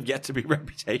 as of yet to be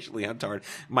reputationally untarnished.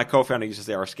 My co-founder used to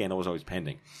say our scandal was always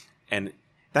pending. And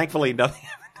thankfully, nothing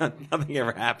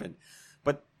ever happened.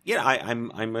 But yeah, I'm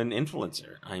an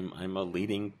influencer. I'm a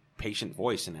leading patient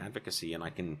voice in advocacy, and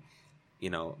I can, you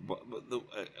know,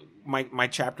 my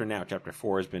chapter now, chapter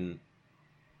 4, has been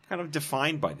kind of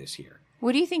defined by this year.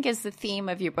 What do you think is the theme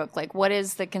of your book? Like, what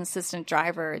is the consistent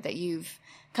driver that you've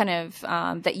kind of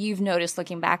that you've noticed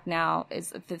looking back now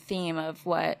is the theme of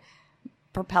what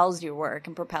propels your work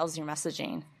and propels your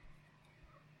messaging?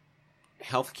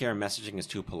 Healthcare messaging is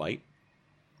too polite.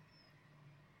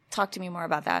 Talk to me more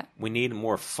about that. We need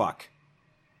more fuck.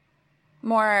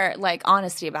 More like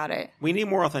honesty about it. We need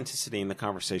more authenticity in the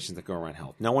conversations that go around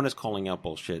health. No one is calling out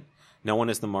bullshit. No one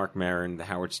is the Mark Maron, the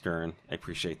Howard Stern. I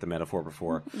appreciate the metaphor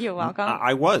before. You're welcome.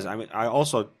 I was. I mean, I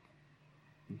also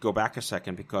go back a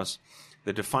second because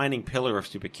the defining pillar of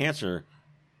Stupid Cancer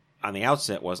on the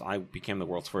outset was I became the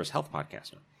world's first health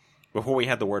podcaster before we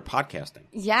had the word podcasting.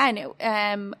 Yeah,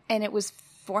 and it was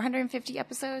 450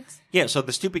 episodes? Yeah, so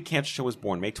the Stupid Cancer Show was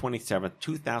born May 27th,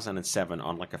 2007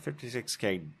 on like a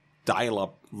 56K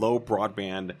dial-up, low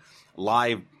broadband,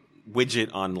 live widget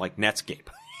on like Netscape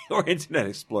or Internet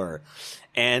Explorer.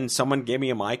 And someone gave me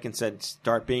a mic and said,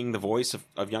 start being the voice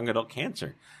of young adult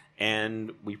cancer.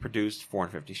 And we produced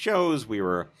 450 shows. We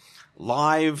were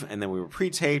live, and then we were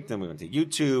pre-taped, then we went to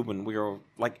YouTube, and we were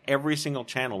like every single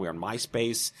channel. We were on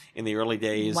MySpace in the early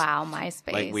days. Wow,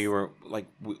 MySpace. We were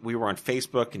on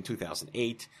Facebook in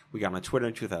 2008. We got on Twitter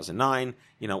in 2009.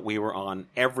 You know, we were on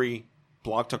every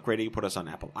Blog Talk Radio. Put us on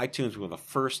Apple iTunes. We were the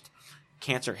first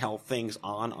cancer health things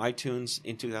on iTunes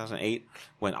in 2008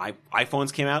 when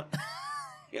iPhones came out,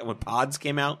 when pods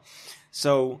came out.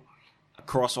 So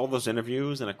across all those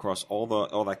interviews and across all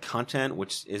that content,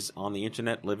 which is on the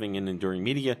internet, living in enduring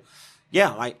media,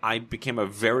 yeah, I became a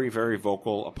very, very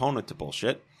vocal opponent to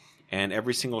bullshit. And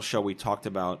every single show we talked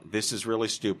about, this is really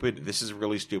stupid. This is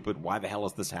really stupid. Why the hell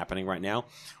is this happening right now?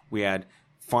 We had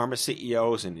pharma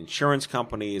CEOs and insurance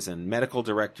companies and medical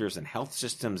directors and health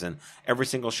systems, and every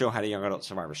single show had a young adult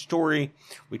survivor story.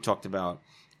 We talked about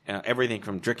everything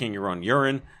from drinking your own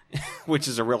urine, which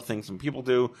is a real thing some people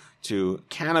do, to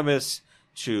cannabis,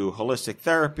 to holistic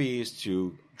therapies,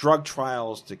 to drug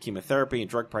trials, to chemotherapy and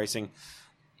drug pricing.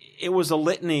 It was a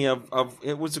litany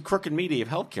it was a crooked media of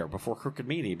healthcare before crooked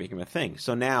media became a thing.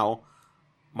 So now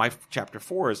my chapter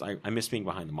 4 is I miss being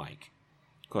behind the mic.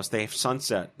 Because they have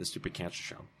sunset the stupid cancer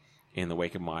show in the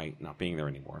wake of my not being there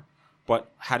anymore.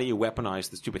 But how do you weaponize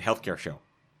the stupid healthcare show?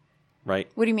 Right?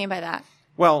 What do you mean by that?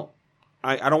 Well,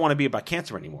 I don't want to be about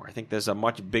cancer anymore. I think there's a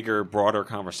much bigger, broader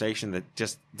conversation that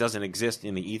just doesn't exist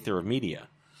in the ether of media.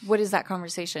 What is that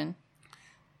conversation?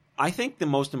 I think the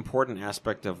most important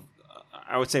aspect of,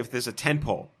 I would say if there's a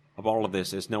tentpole of all of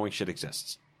this, is knowing shit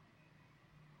exists.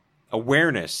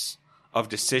 Awareness of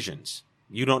decisions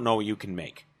you don't know you can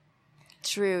make.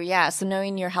 True, yeah. So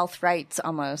knowing your health rights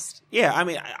almost. Yeah, I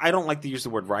mean, I don't like to use the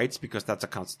word rights because that's a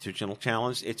constitutional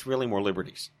challenge. It's really more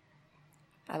liberties.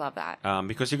 I love that.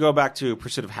 Because you go back to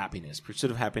pursuit of happiness.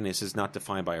 Pursuit of happiness is not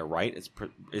defined by a right.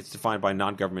 It's defined by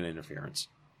non-government interference.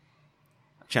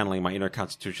 Channeling my inner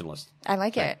constitutionalist. I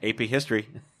like it. AP history.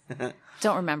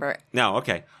 Don't remember it. No,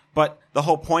 okay. But the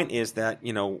whole point is that,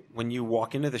 when you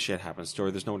walk into the shit happens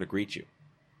store, there's no one to greet you.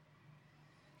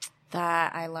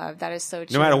 That I love. That is so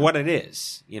true. No matter what it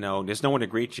is, there's no one to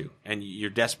greet you, and you're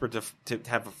desperate to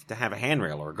have a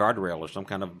handrail or a guardrail or some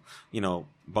kind of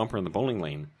bumper in the bowling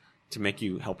lane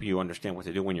to help you understand what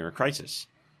to do when you're in crisis.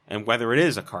 And whether it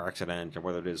is a car accident or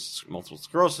whether it is multiple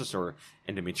sclerosis or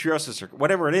endometriosis or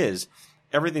whatever it is,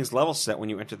 everything's level set when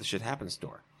you enter the shit happens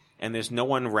store. And there's no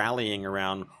one rallying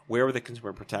around where are the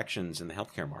consumer protections in the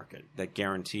healthcare market that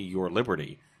guarantee your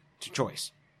liberty to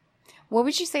choice. What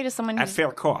would you say to someone at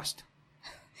fair cost?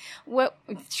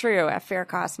 True, at fair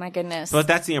cost, my goodness. But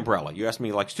that's the umbrella. You asked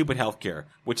me like stupid healthcare,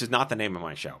 which is not the name of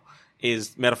my show,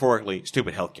 is metaphorically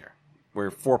stupid healthcare.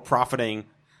 We're for profiting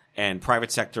and private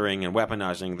sectoring and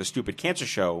weaponizing the stupid cancer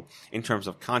show in terms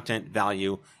of content,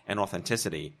 value, and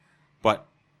authenticity. But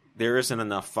there isn't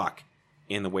enough fuck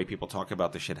in the way people talk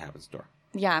about the shit happens store.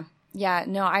 Yeah. Yeah,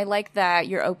 no, I like that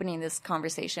you're opening this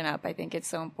conversation up. I think it's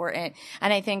so important.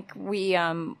 And I think we,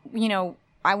 when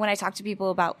I talk to people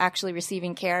about actually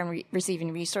receiving care and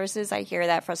receiving resources, I hear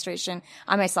that frustration.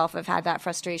 I myself have had that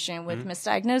frustration with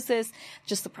misdiagnosis,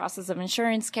 just the process of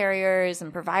insurance carriers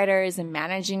and providers and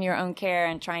managing your own care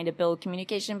and trying to build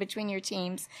communication between your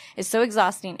teams is so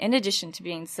exhausting in addition to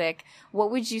being sick. What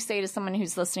would you say to someone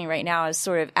who's listening right now is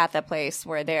sort of at that place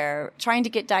where they're trying to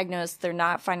get diagnosed, they're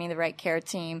not finding the right care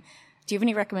team? Do you have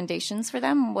any recommendations for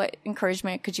them? What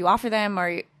encouragement could you offer them,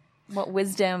 or what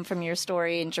wisdom from your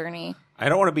story and journey? I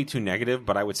don't want to be too negative,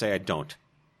 but I would say I don't.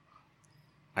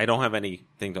 I don't have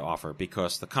anything to offer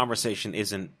because the conversation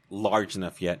isn't large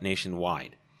enough yet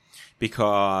nationwide.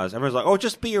 Because everyone's like, oh,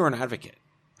 just be your own advocate.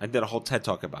 I did a whole TED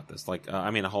talk about this,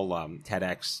 a whole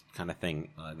TEDx kind of thing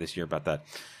this year about that.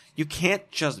 You can't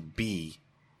just be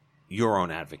your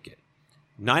own advocate.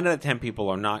 9 out of 10 people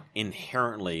are not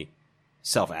inherently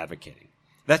self-advocating.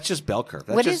 That's just bell curve.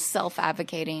 What is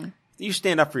self-advocating? You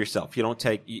stand up for yourself. You don't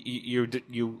take.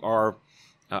 You are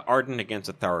ardent against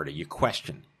authority. You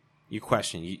question.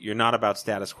 You're not about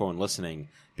status quo and listening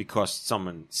because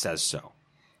someone says so.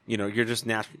 You're just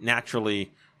naturally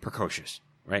precocious,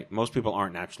 right? Most people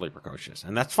aren't naturally precocious,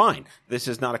 and that's fine. This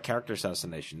is not a character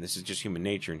assassination. This is just human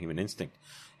nature and human instinct.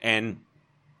 And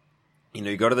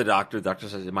you go to the doctor. The doctor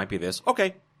says it might be this.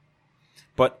 Okay,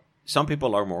 but some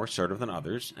people are more assertive than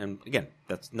others. And again,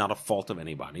 that's not a fault of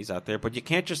anybody's out there. But you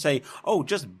can't just say, oh,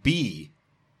 just be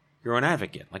your own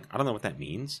advocate. I don't know what that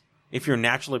means. If you're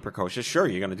naturally precocious, sure,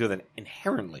 you're going to do that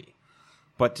inherently.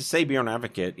 But to say be your own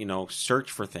advocate,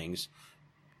 search for things,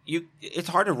 it's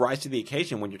hard to rise to the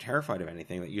occasion when you're terrified of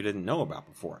anything that you didn't know about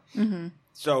before. Mm-hmm.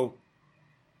 So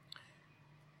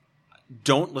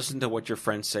don't listen to what your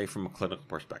friends say from a clinical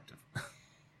perspective.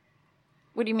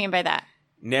 What do you mean by that?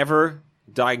 Never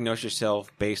diagnose yourself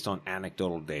based on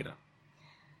anecdotal data.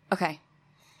 Okay.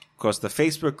 Because the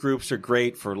Facebook groups are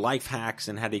great for life hacks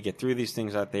and how do you get through these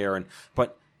things out there.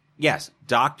 But yes,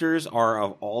 doctors are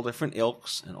of all different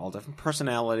ilks and all different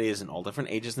personalities and all different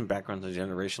ages and backgrounds and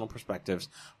generational perspectives,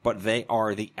 but they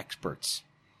are the experts.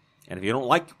 And if you don't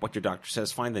like what your doctor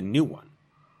says, find the new one.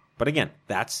 But again,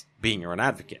 that's being your own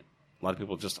advocate. A lot of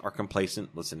people just are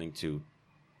complacent listening to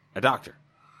a doctor.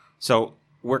 So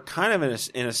we're kind of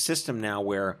in a system now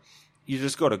where you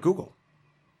just go to Google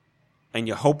and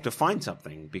you hope to find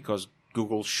something because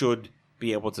Google should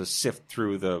be able to sift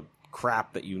through the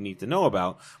crap that you need to know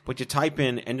about. But you type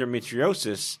in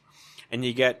endometriosis and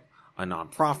you get a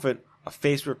nonprofit, a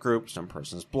Facebook group, some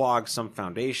person's blog, some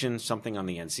foundation, something on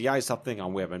the NCI, something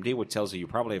on WebMD, which tells you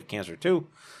probably have cancer too.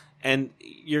 And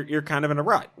you're kind of in a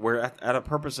rut. We're at a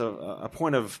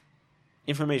point of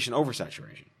information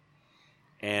oversaturation.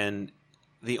 And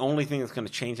the only thing that's going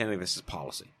to change any of this is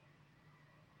policy.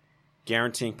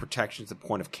 Guaranteeing protections at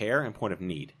point of care and point of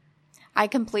need. I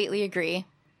completely agree.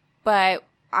 But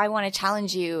I want to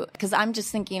challenge you because I'm just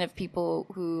thinking of people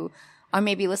who are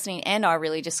maybe listening and are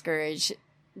really discouraged.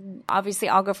 Obviously,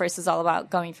 I'll Go First is all about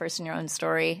going first in your own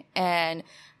story and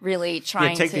really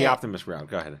trying to... take the optimist route.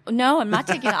 Go ahead. No, I'm not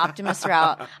taking the optimist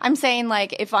route. I'm saying,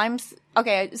 like, if I'm...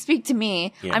 Okay, speak to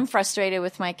me. Yeah. I'm frustrated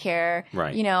with my care.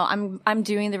 Right. You know, I'm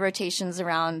doing the rotations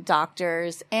around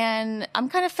doctors, and I'm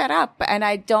kind of fed up, and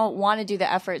I don't want to do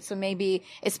the effort, so maybe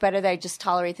it's better that I just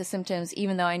tolerate the symptoms,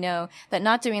 even though I know that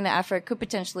not doing the effort could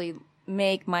potentially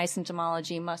make my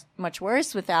symptomology much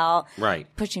worse without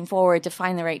pushing forward to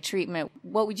find the right treatment.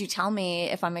 What would you tell me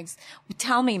if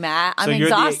tell me, Matt, I'm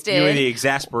exhausted. You're the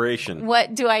exasperation.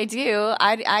 What do?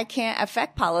 I can't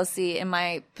affect policy in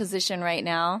my position right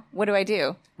now. What do I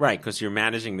do? Right, because you're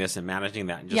managing this and managing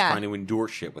that and just trying to endure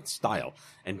shit with style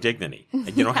and dignity.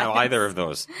 And you don't have either of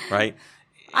those, right?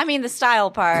 I mean, the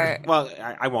style part. Well,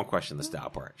 I won't question the style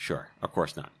part. Sure. Of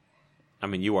course not. I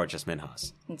mean, you are just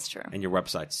Minhas. It's true. And your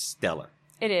website's stellar.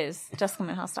 It is.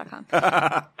 JessicaMinhas.com.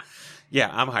 Yeah,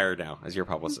 I'm hired now as your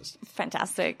publicist.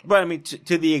 Fantastic. But I mean,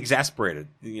 to the exasperated,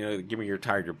 give me you're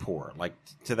tired, you're poor. Like,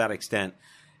 to that extent,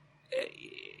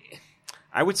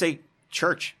 I would say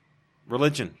church,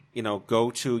 religion. Go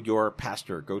to your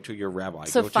pastor, go to your rabbi,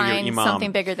 so go to your imam. Find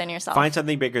something bigger than yourself. Find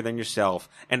something bigger than yourself.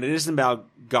 And it isn't about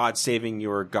God saving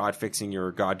you or God fixing you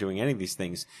or God doing any of these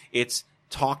things. It's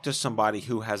talk to somebody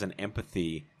who has an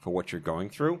empathy for what you're going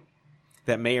through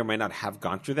that may or may not have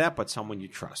gone through that, but someone you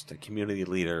trust, a community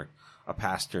leader, a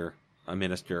pastor, a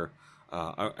minister,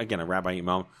 again, a rabbi,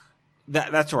 imam.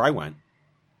 That's where I went.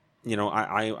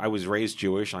 I was raised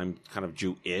Jewish. I'm kind of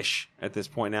Jewish at this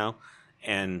point now.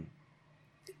 And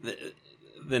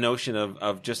the notion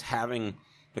of just having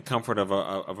the comfort of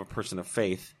a person of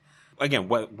faith, again,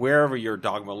 wherever your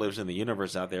dogma lives in the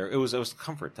universe out there, it was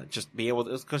comfort to just be able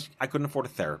to, because I couldn't afford a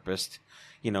therapist.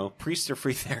 Priests are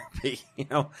free therapy.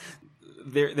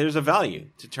 There's a value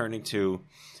to turning to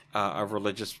a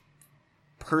religious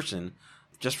person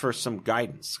just for some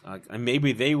guidance. And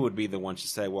maybe they would be the ones to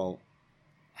say, well,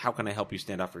 how can I help you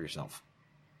stand up for yourself?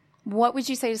 What would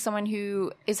you say to someone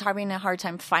who is having a hard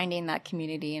time finding that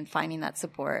community and finding that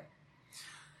support?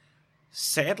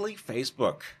 Sadly,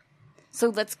 Facebook. So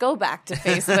let's go back to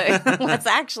Facebook. Let's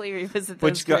actually revisit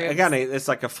those groups. Again, it's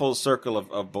like a full circle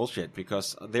of bullshit,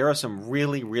 because there are some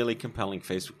really, really compelling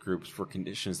Facebook groups for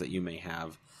conditions that you may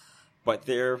have. But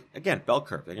they're, again, bell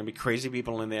curve. There are going to be crazy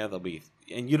people in there.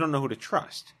 And you don't know who to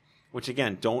trust. Which,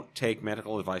 again, don't take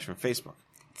medical advice from Facebook.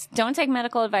 Don't take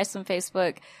medical advice from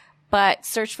Facebook, but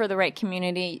search for the right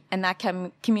community. And that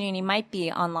community might be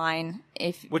online.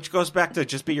 Which goes back to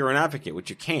just be your own advocate, which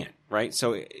you can't, right?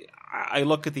 So I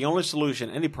look at the only solution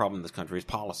to any problem in this country is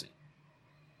policy.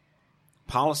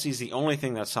 Policy is the only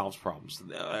thing that solves problems.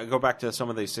 I go back to some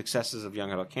of the successes of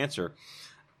young adult cancer.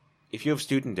 If you have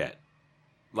student debt,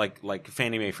 like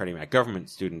Fannie Mae, Freddie Mac, government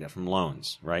student debt from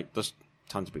loans, right? Those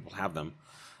tons of people have them.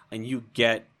 And you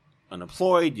get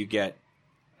unemployed, you get,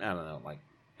 I don't know, like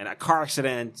in a car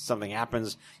accident, something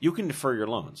happens, you can defer your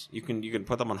loans. You can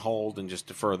put them on hold and just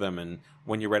defer them, and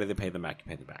when you're ready to pay them back, you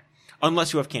pay them back.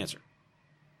 Unless you have cancer.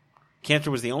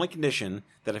 Cancer was the only condition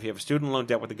that if you have a student loan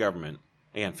debt with the government,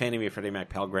 again, Fannie Mae, Freddie Mac,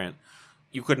 Pell Grant,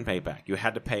 you couldn't pay it back. You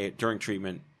had to pay it during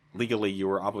treatment. Legally, you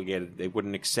were obligated. They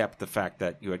wouldn't accept the fact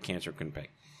that you had cancer, couldn't pay.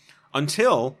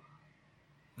 Until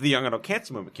the young adult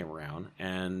cancer movement came around.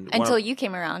 Until you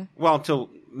came around. Well, until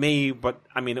me, but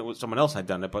I mean, it was someone else had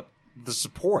done it, but the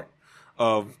support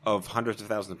of hundreds of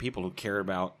thousands of people who care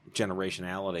about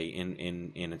generationality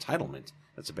in entitlement,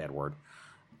 that's a bad word,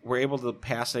 were able to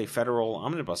pass a federal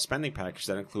omnibus spending package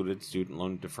that included student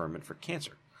loan deferment for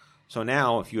cancer. So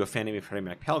now, if you have Fannie Mae, Freddie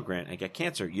Mac, Pell Grant and get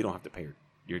cancer, you don't have to pay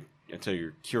until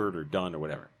you're cured or done or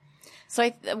whatever. So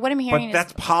what I'm hearing is... But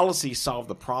that's policy solved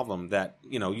the problem that,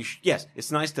 yes,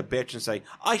 it's nice to bitch and say,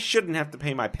 I shouldn't have to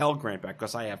pay my Pell Grant back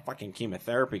because I have fucking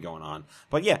chemotherapy going on.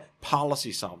 But yeah,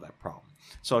 policy solved that problem.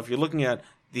 So if you're looking at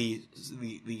the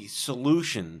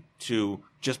solution to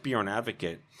just be your own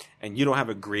advocate and you don't have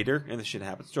a greeter and this shit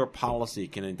happens, so our policy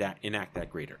can enact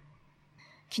that greeter.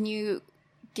 Can you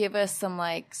give us some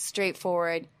like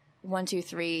straightforward 1, 2,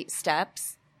 3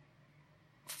 steps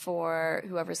for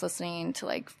whoever's listening to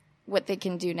like what they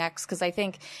can do next? Because I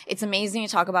think it's amazing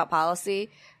to talk about policy,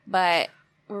 but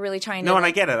we're really trying to... No, and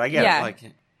I get it. Yeah. Like,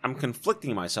 I'm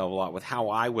conflicting myself a lot with how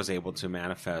I was able to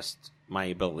manifest my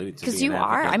ability to be an advocate. Because you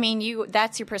are. I mean,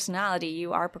 that's your personality.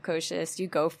 You are precocious. You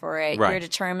go for it. Right. You're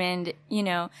determined. You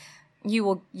know, you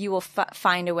will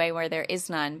find a way where there is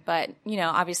none. But, you know,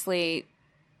 obviously,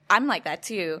 I'm like that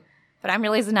too. But I'm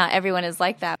realizing not everyone is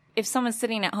like that. If someone's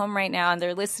sitting at home right now and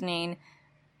they're listening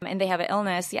and they have an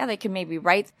illness, yeah, they can maybe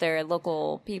write their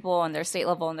local people and their state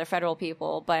level and their federal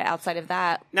people. But outside of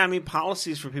that... Now, I mean,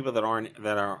 policies for people that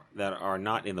are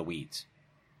not in the weeds.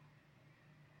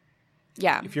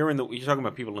 Yeah. If you're talking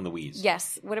about people in the weeds.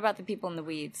 Yes. What about the people in the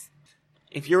weeds?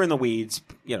 If you're in the weeds,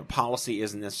 you know, policy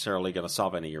isn't necessarily going to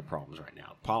solve any of your problems right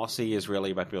now. Policy is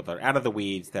really about people that are out of the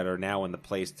weeds that are now in the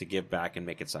place to give back and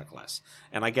make it suck less.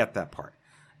 And I get that part.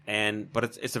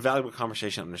 But it's a valuable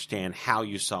conversation to understand how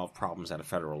you solve problems at a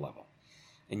federal level.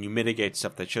 And you mitigate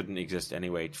stuff that shouldn't exist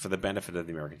anyway for the benefit of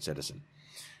the American citizen.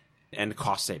 And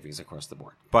cost savings across the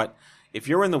board. But if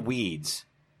you're in the weeds,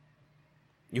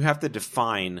 you have to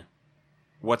define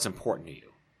what's important to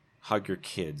you. Hug your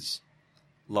kids.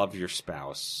 Love your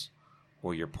spouse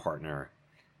or your partner.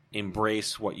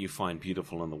 Embrace what you find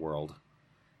beautiful in the world.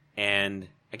 And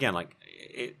again, like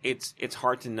it's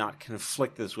hard to not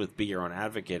conflict this with be your own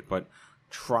advocate, but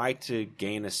try to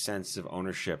gain a sense of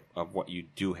ownership of what you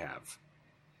do have.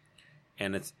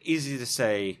 And it's easy to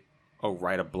say, oh,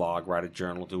 write a blog, write a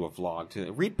journal, do a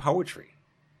vlog. Read poetry.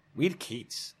 Read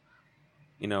Keats.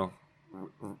 You know,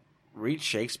 read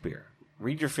Shakespeare.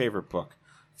 Read your favorite book.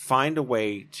 Find a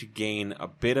way to gain a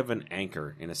bit of an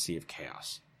anchor in a sea of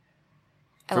chaos.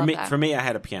 For me, I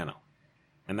had a piano.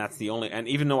 And that's the only... And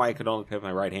even though I could only play with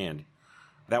my right hand,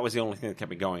 that was the only thing that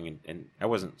kept me going. And I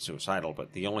wasn't suicidal,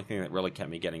 but the only thing that really kept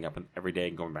me getting up every day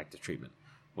and going back to treatment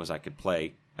was I could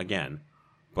play again,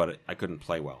 but I couldn't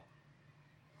play well.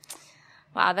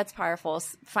 Wow, that's powerful.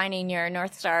 Finding your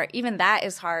North Star. Even that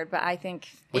is hard, but I think...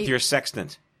 With your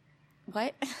sextant.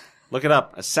 What? Look it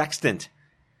up. A sextant.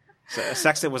 So a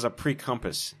sextant was a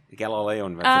pre-compass. Galileo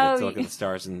invented it to look at the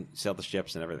stars and sail the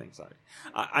ships and everything. Sorry.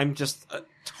 I'm just a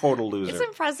total loser. It's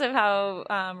impressive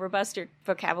how robust your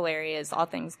vocabulary is, all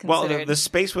things considered. Well, the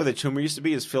space where the tumor used to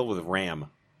be is filled with RAM.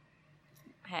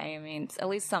 Hey, I mean, at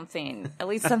least something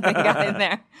got in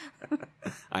there.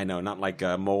 I know, not like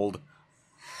mold.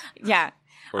 Yeah.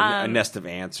 Or a nest of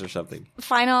ants or something.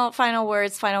 Final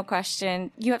words, final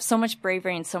question. You have so much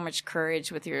bravery and so much courage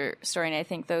with your story, and I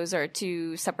think those are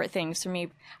two separate things for me.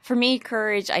 For me,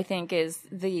 courage, I think, is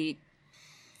the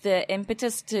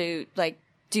impetus to, like,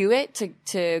 do it,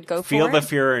 to go for it. Feel the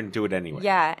fear and do it anyway.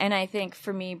 Yeah, and I think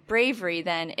for me, bravery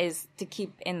then is to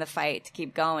keep in the fight, to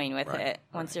keep going with it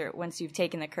once you've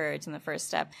taken the courage in the first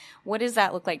step. What does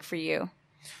that look like for you?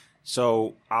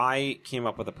 So I came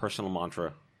up with a personal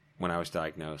mantra when I was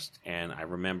diagnosed, and I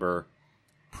remember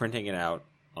printing it out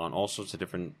on all sorts of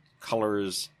different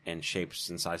colors and shapes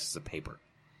and sizes of paper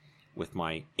with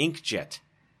my inkjet.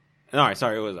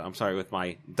 With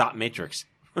my dot matrix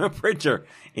printer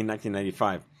in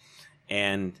 1995,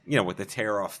 and with the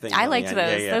tear off thing. I liked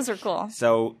those. Yeah. Those were cool.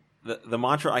 So the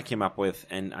mantra I came up with,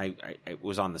 and I it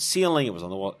was on the ceiling, it was on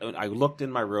the wall. I looked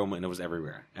in my room, and it was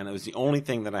everywhere, and it was the only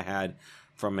thing that I had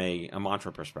from a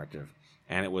mantra perspective,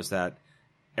 and it was that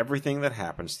everything that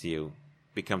happens to you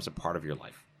becomes a part of your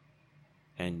life.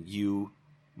 And you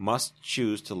must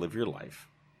choose to live your life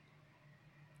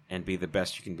and be the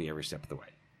best you can be every step of the way.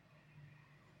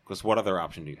 Because what other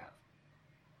option do you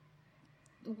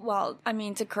have? Well, I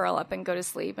mean, to curl up and go to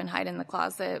sleep and hide in the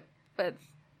closet. But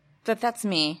that's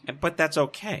me. But that's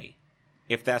okay.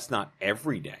 If that's not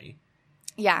every day.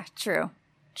 Yeah, true.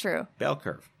 Bell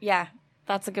curve. Yeah,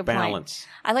 that's a good balance. Point.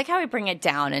 I like how we bring it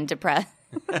down and depress.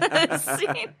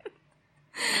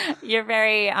 You're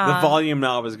very the volume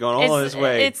knob is going all this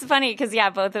way. It's funny because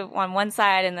both on one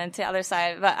side and then to the other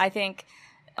side, but I think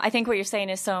what you're saying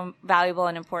is so valuable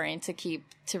and important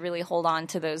to really hold on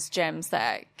to those gems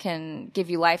that can give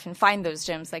you life and find those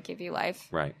gems that give you life.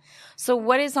 Right. So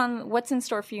what's in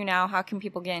store for you now? How can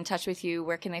people get in touch with you?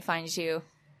 Where can they find you?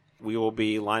 We will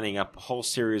be lining up a whole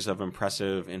series of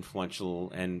impressive,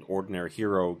 influential, and ordinary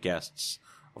hero guests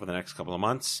over the next couple of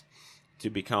months to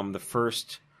become the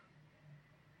first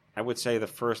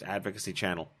advocacy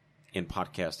channel in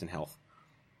podcast and health.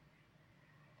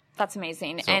 That's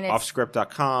amazing. So and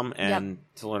offscript.com and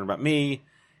to learn about me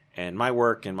and my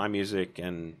work and my music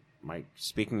and my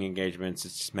speaking engagements,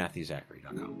 it's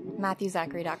MatthewZachary.com.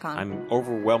 MatthewZachary.com. I'm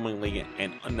overwhelmingly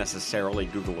and unnecessarily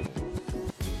Googleable.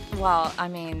 Well, I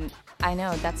mean, I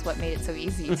know that's what made it so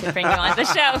easy to bring you on the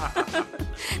show.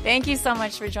 Thank you so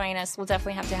much for joining us. We'll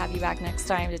definitely have to have you back next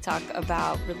time to talk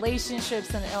about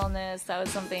relationships and illness. That was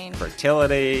something.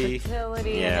 Fertility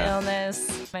and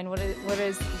illness. And what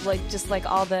is like just like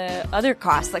all the other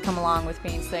costs that come along with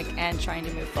being sick and trying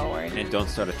to move forward. And don't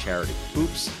start a charity.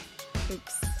 Oops.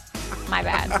 My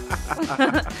bad.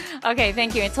 Okay,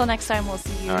 thank you. Until next time, we'll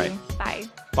see you. All right. Bye.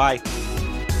 Bye.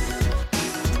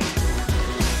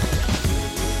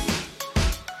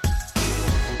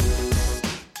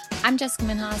 I'm Jessica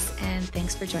Minhas, and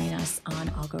thanks for joining us on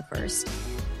I'll Go First.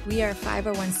 We are a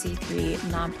 501c3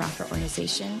 nonprofit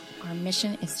organization. Our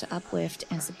mission is to uplift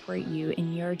and support you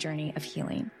in your journey of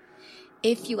healing.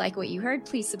 If you like what you heard,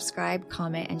 please subscribe,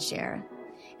 comment, and share.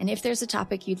 And if there's a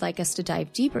topic you'd like us to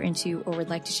dive deeper into or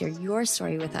would like to share your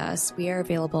story with us, we are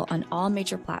available on all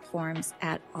major platforms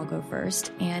at I'll Go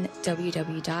First and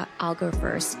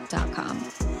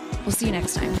www.illgofirst.com. We'll see you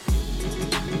next time.